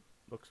then it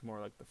looks more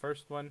like the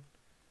first one.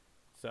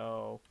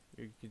 So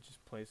you could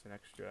just place an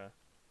extra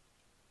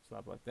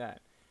slab like that.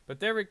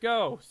 But there we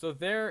go. So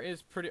there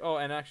is pretty... Oh,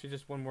 and actually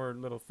just one more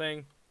little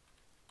thing.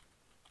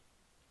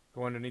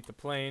 Go underneath the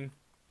plane.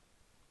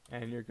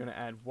 And you're going to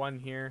add 1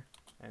 here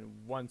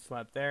and 1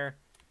 slab there.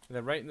 And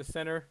then right in the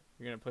center,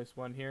 you're going to place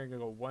 1 here. You're going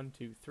to go 1,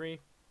 2, 3.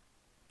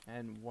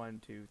 And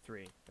 1, 2,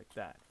 3. Like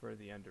that for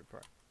the under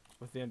part.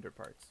 With the under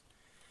parts.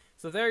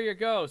 So there you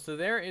go. So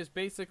there is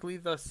basically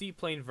the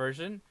seaplane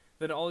version.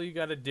 Then all you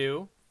got to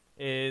do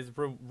is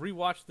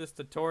rewatch this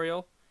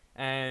tutorial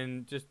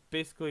and just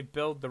basically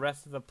build the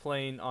rest of the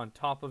plane on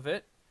top of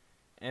it.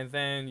 And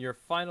then your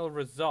final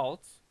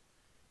result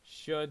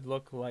should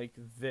look like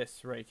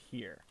this right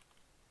here.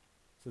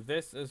 So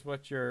this is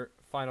what your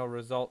final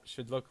result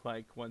should look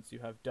like once you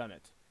have done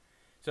it.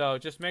 So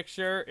just make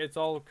sure it's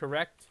all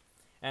correct,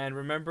 and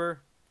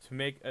remember to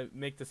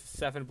make this a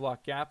 7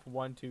 block gap.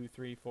 1, 2,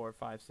 3, 4,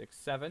 5, 6,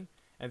 7,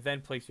 and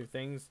then place your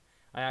things.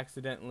 I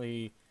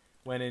accidentally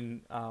went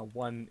in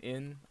 1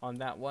 in on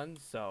that one,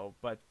 so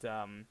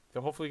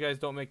hopefully you guys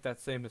don't make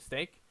that same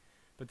mistake.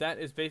 But that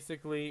is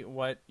basically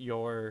what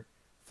your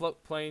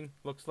float plane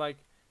looks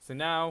like. So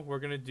now we're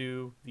gonna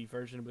do the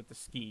version with the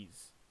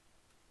skis.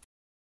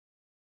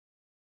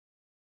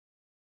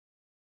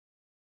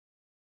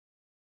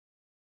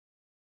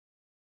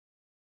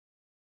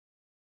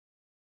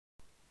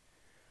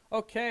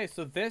 Okay,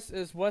 so this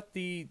is what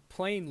the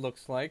plane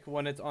looks like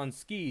when it's on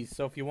skis.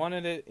 So if you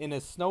wanted it in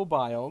a snow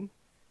biome,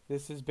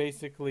 this is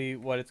basically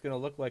what it's going to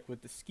look like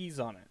with the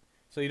skis on it.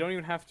 So you don't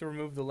even have to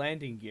remove the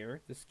landing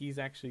gear. The skis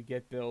actually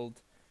get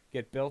built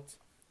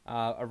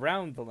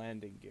around the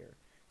landing gear.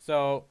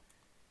 So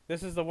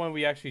this is the one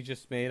we actually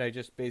just made. I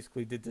just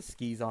basically did the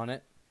skis on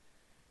it.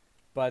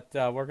 But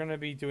we're going to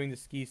be doing the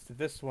skis to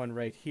this one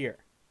right here.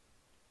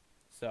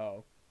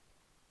 So...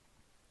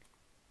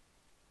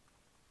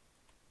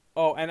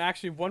 Oh, and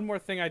actually, one more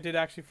thing I did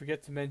actually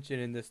forget to mention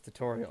in this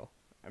tutorial.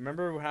 I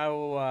remember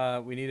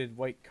how we needed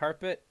white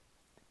carpet?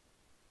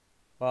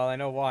 Well, I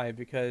know why.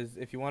 Because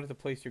if you wanted to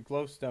place your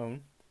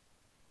glowstone,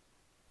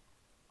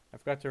 I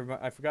forgot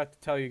to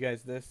tell you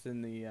guys this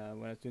in the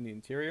when I was doing the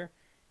interior.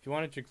 If you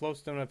wanted your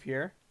glowstone up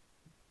here,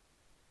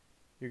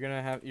 you're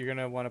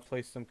gonna want to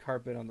place some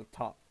carpet on the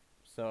top.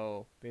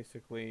 So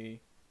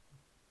basically,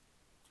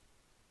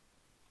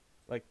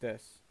 like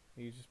this.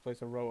 You just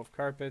place a row of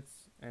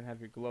carpets and have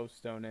your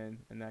glowstone in,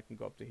 and that can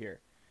go up to here.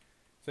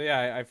 So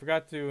yeah, I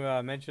forgot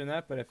to mention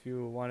that, but if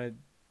you wanted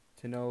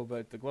to know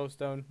about the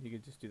glowstone, you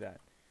could just do that.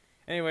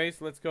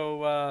 Anyways, let's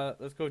go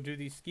do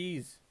these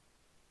skis.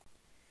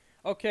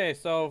 Okay,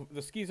 so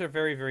the skis are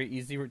very, very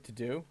easy to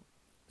do.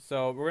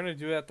 So we're gonna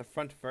do it at the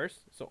front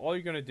first. So all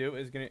you're gonna do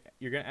is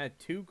you're gonna add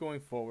 2 going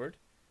forward,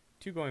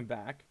 2 going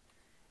back,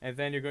 and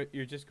then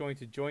you're just going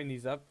to join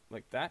these up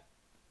like that,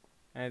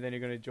 and then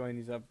you're gonna join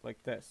these up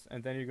like this,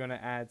 and then you're gonna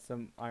add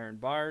some iron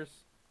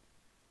bars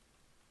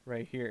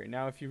right here.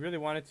 Now, if you really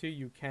wanted to,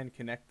 you can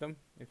connect them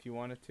if you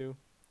wanted to.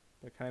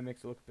 That kind of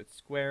makes it look a bit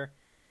square,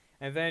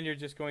 and then you're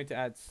just going to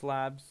add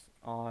slabs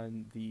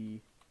on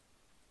the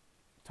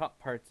top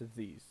parts of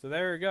these. So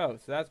there we go.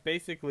 So that's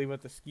basically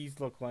what the skis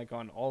look like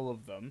on all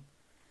of them.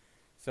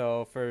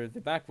 So for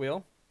the back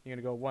wheel, you're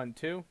gonna go 1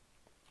 2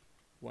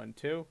 1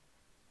 2,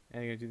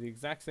 and you're gonna do the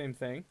exact same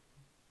thing,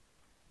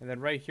 and then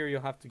right here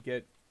you'll have to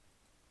get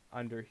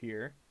under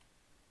here.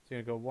 So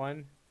you're gonna go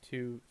 1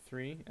 2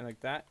 3 and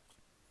like that,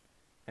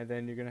 and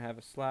then you're gonna have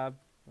a slab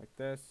like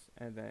this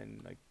and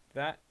then like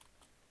that.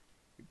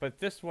 But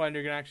this one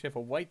you're gonna actually have a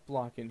white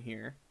block in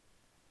here,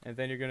 and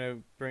then you're going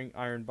to bring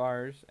iron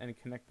bars and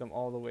connect them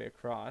all the way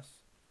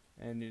across.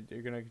 And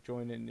you're going to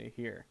join into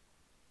here.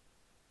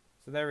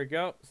 So there we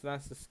go. So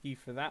that's the ski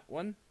for that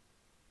one.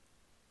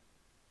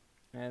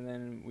 And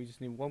then we just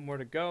need 1 more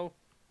to go.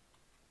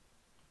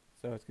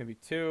 So it's going to be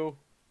 2.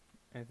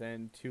 And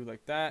then 2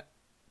 like that.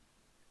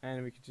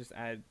 And we could just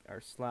add our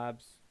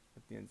slabs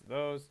at the ends of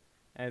those.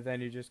 And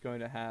then you're just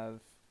going to have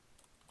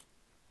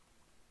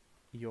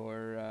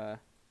your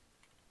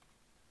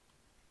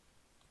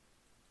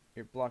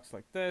blocks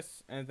like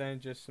this, and then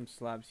just some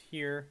slabs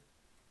here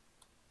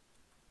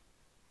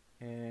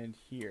and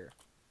here,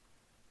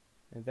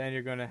 and then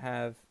you're going to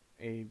have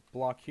a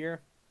block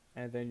here,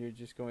 and then you're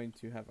just going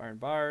to have iron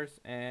bars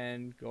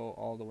and go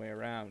all the way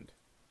around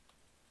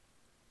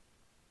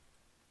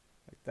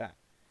like that.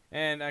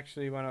 And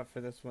actually, why not for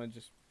this one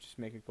just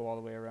make it go all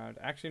the way around?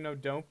 Actually, no,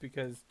 don't,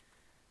 because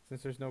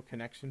since there's no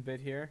connection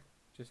bit here,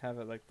 just have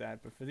it like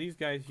that. But for these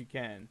guys, you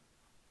can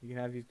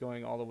have these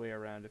going all the way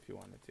around if you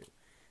wanted to.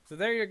 So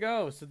there you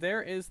go. So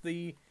there is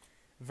the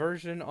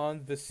version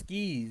on the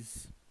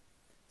skis.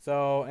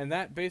 So, and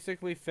that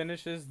basically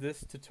finishes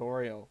this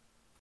tutorial.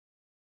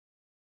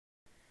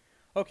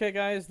 Okay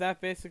guys,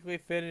 that basically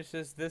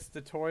finishes this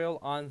tutorial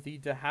on the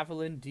de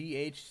Havilland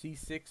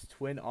DHC-6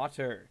 Twin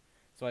Otter.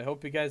 So I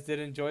hope you guys did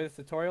enjoy this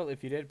tutorial.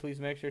 If you did,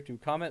 please make sure to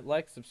comment,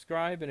 like,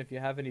 subscribe, and if you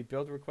have any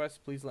build requests,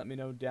 please let me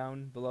know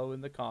down below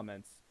in the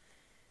comments.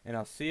 And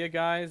I'll see you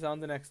guys on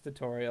the next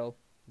tutorial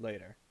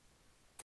later.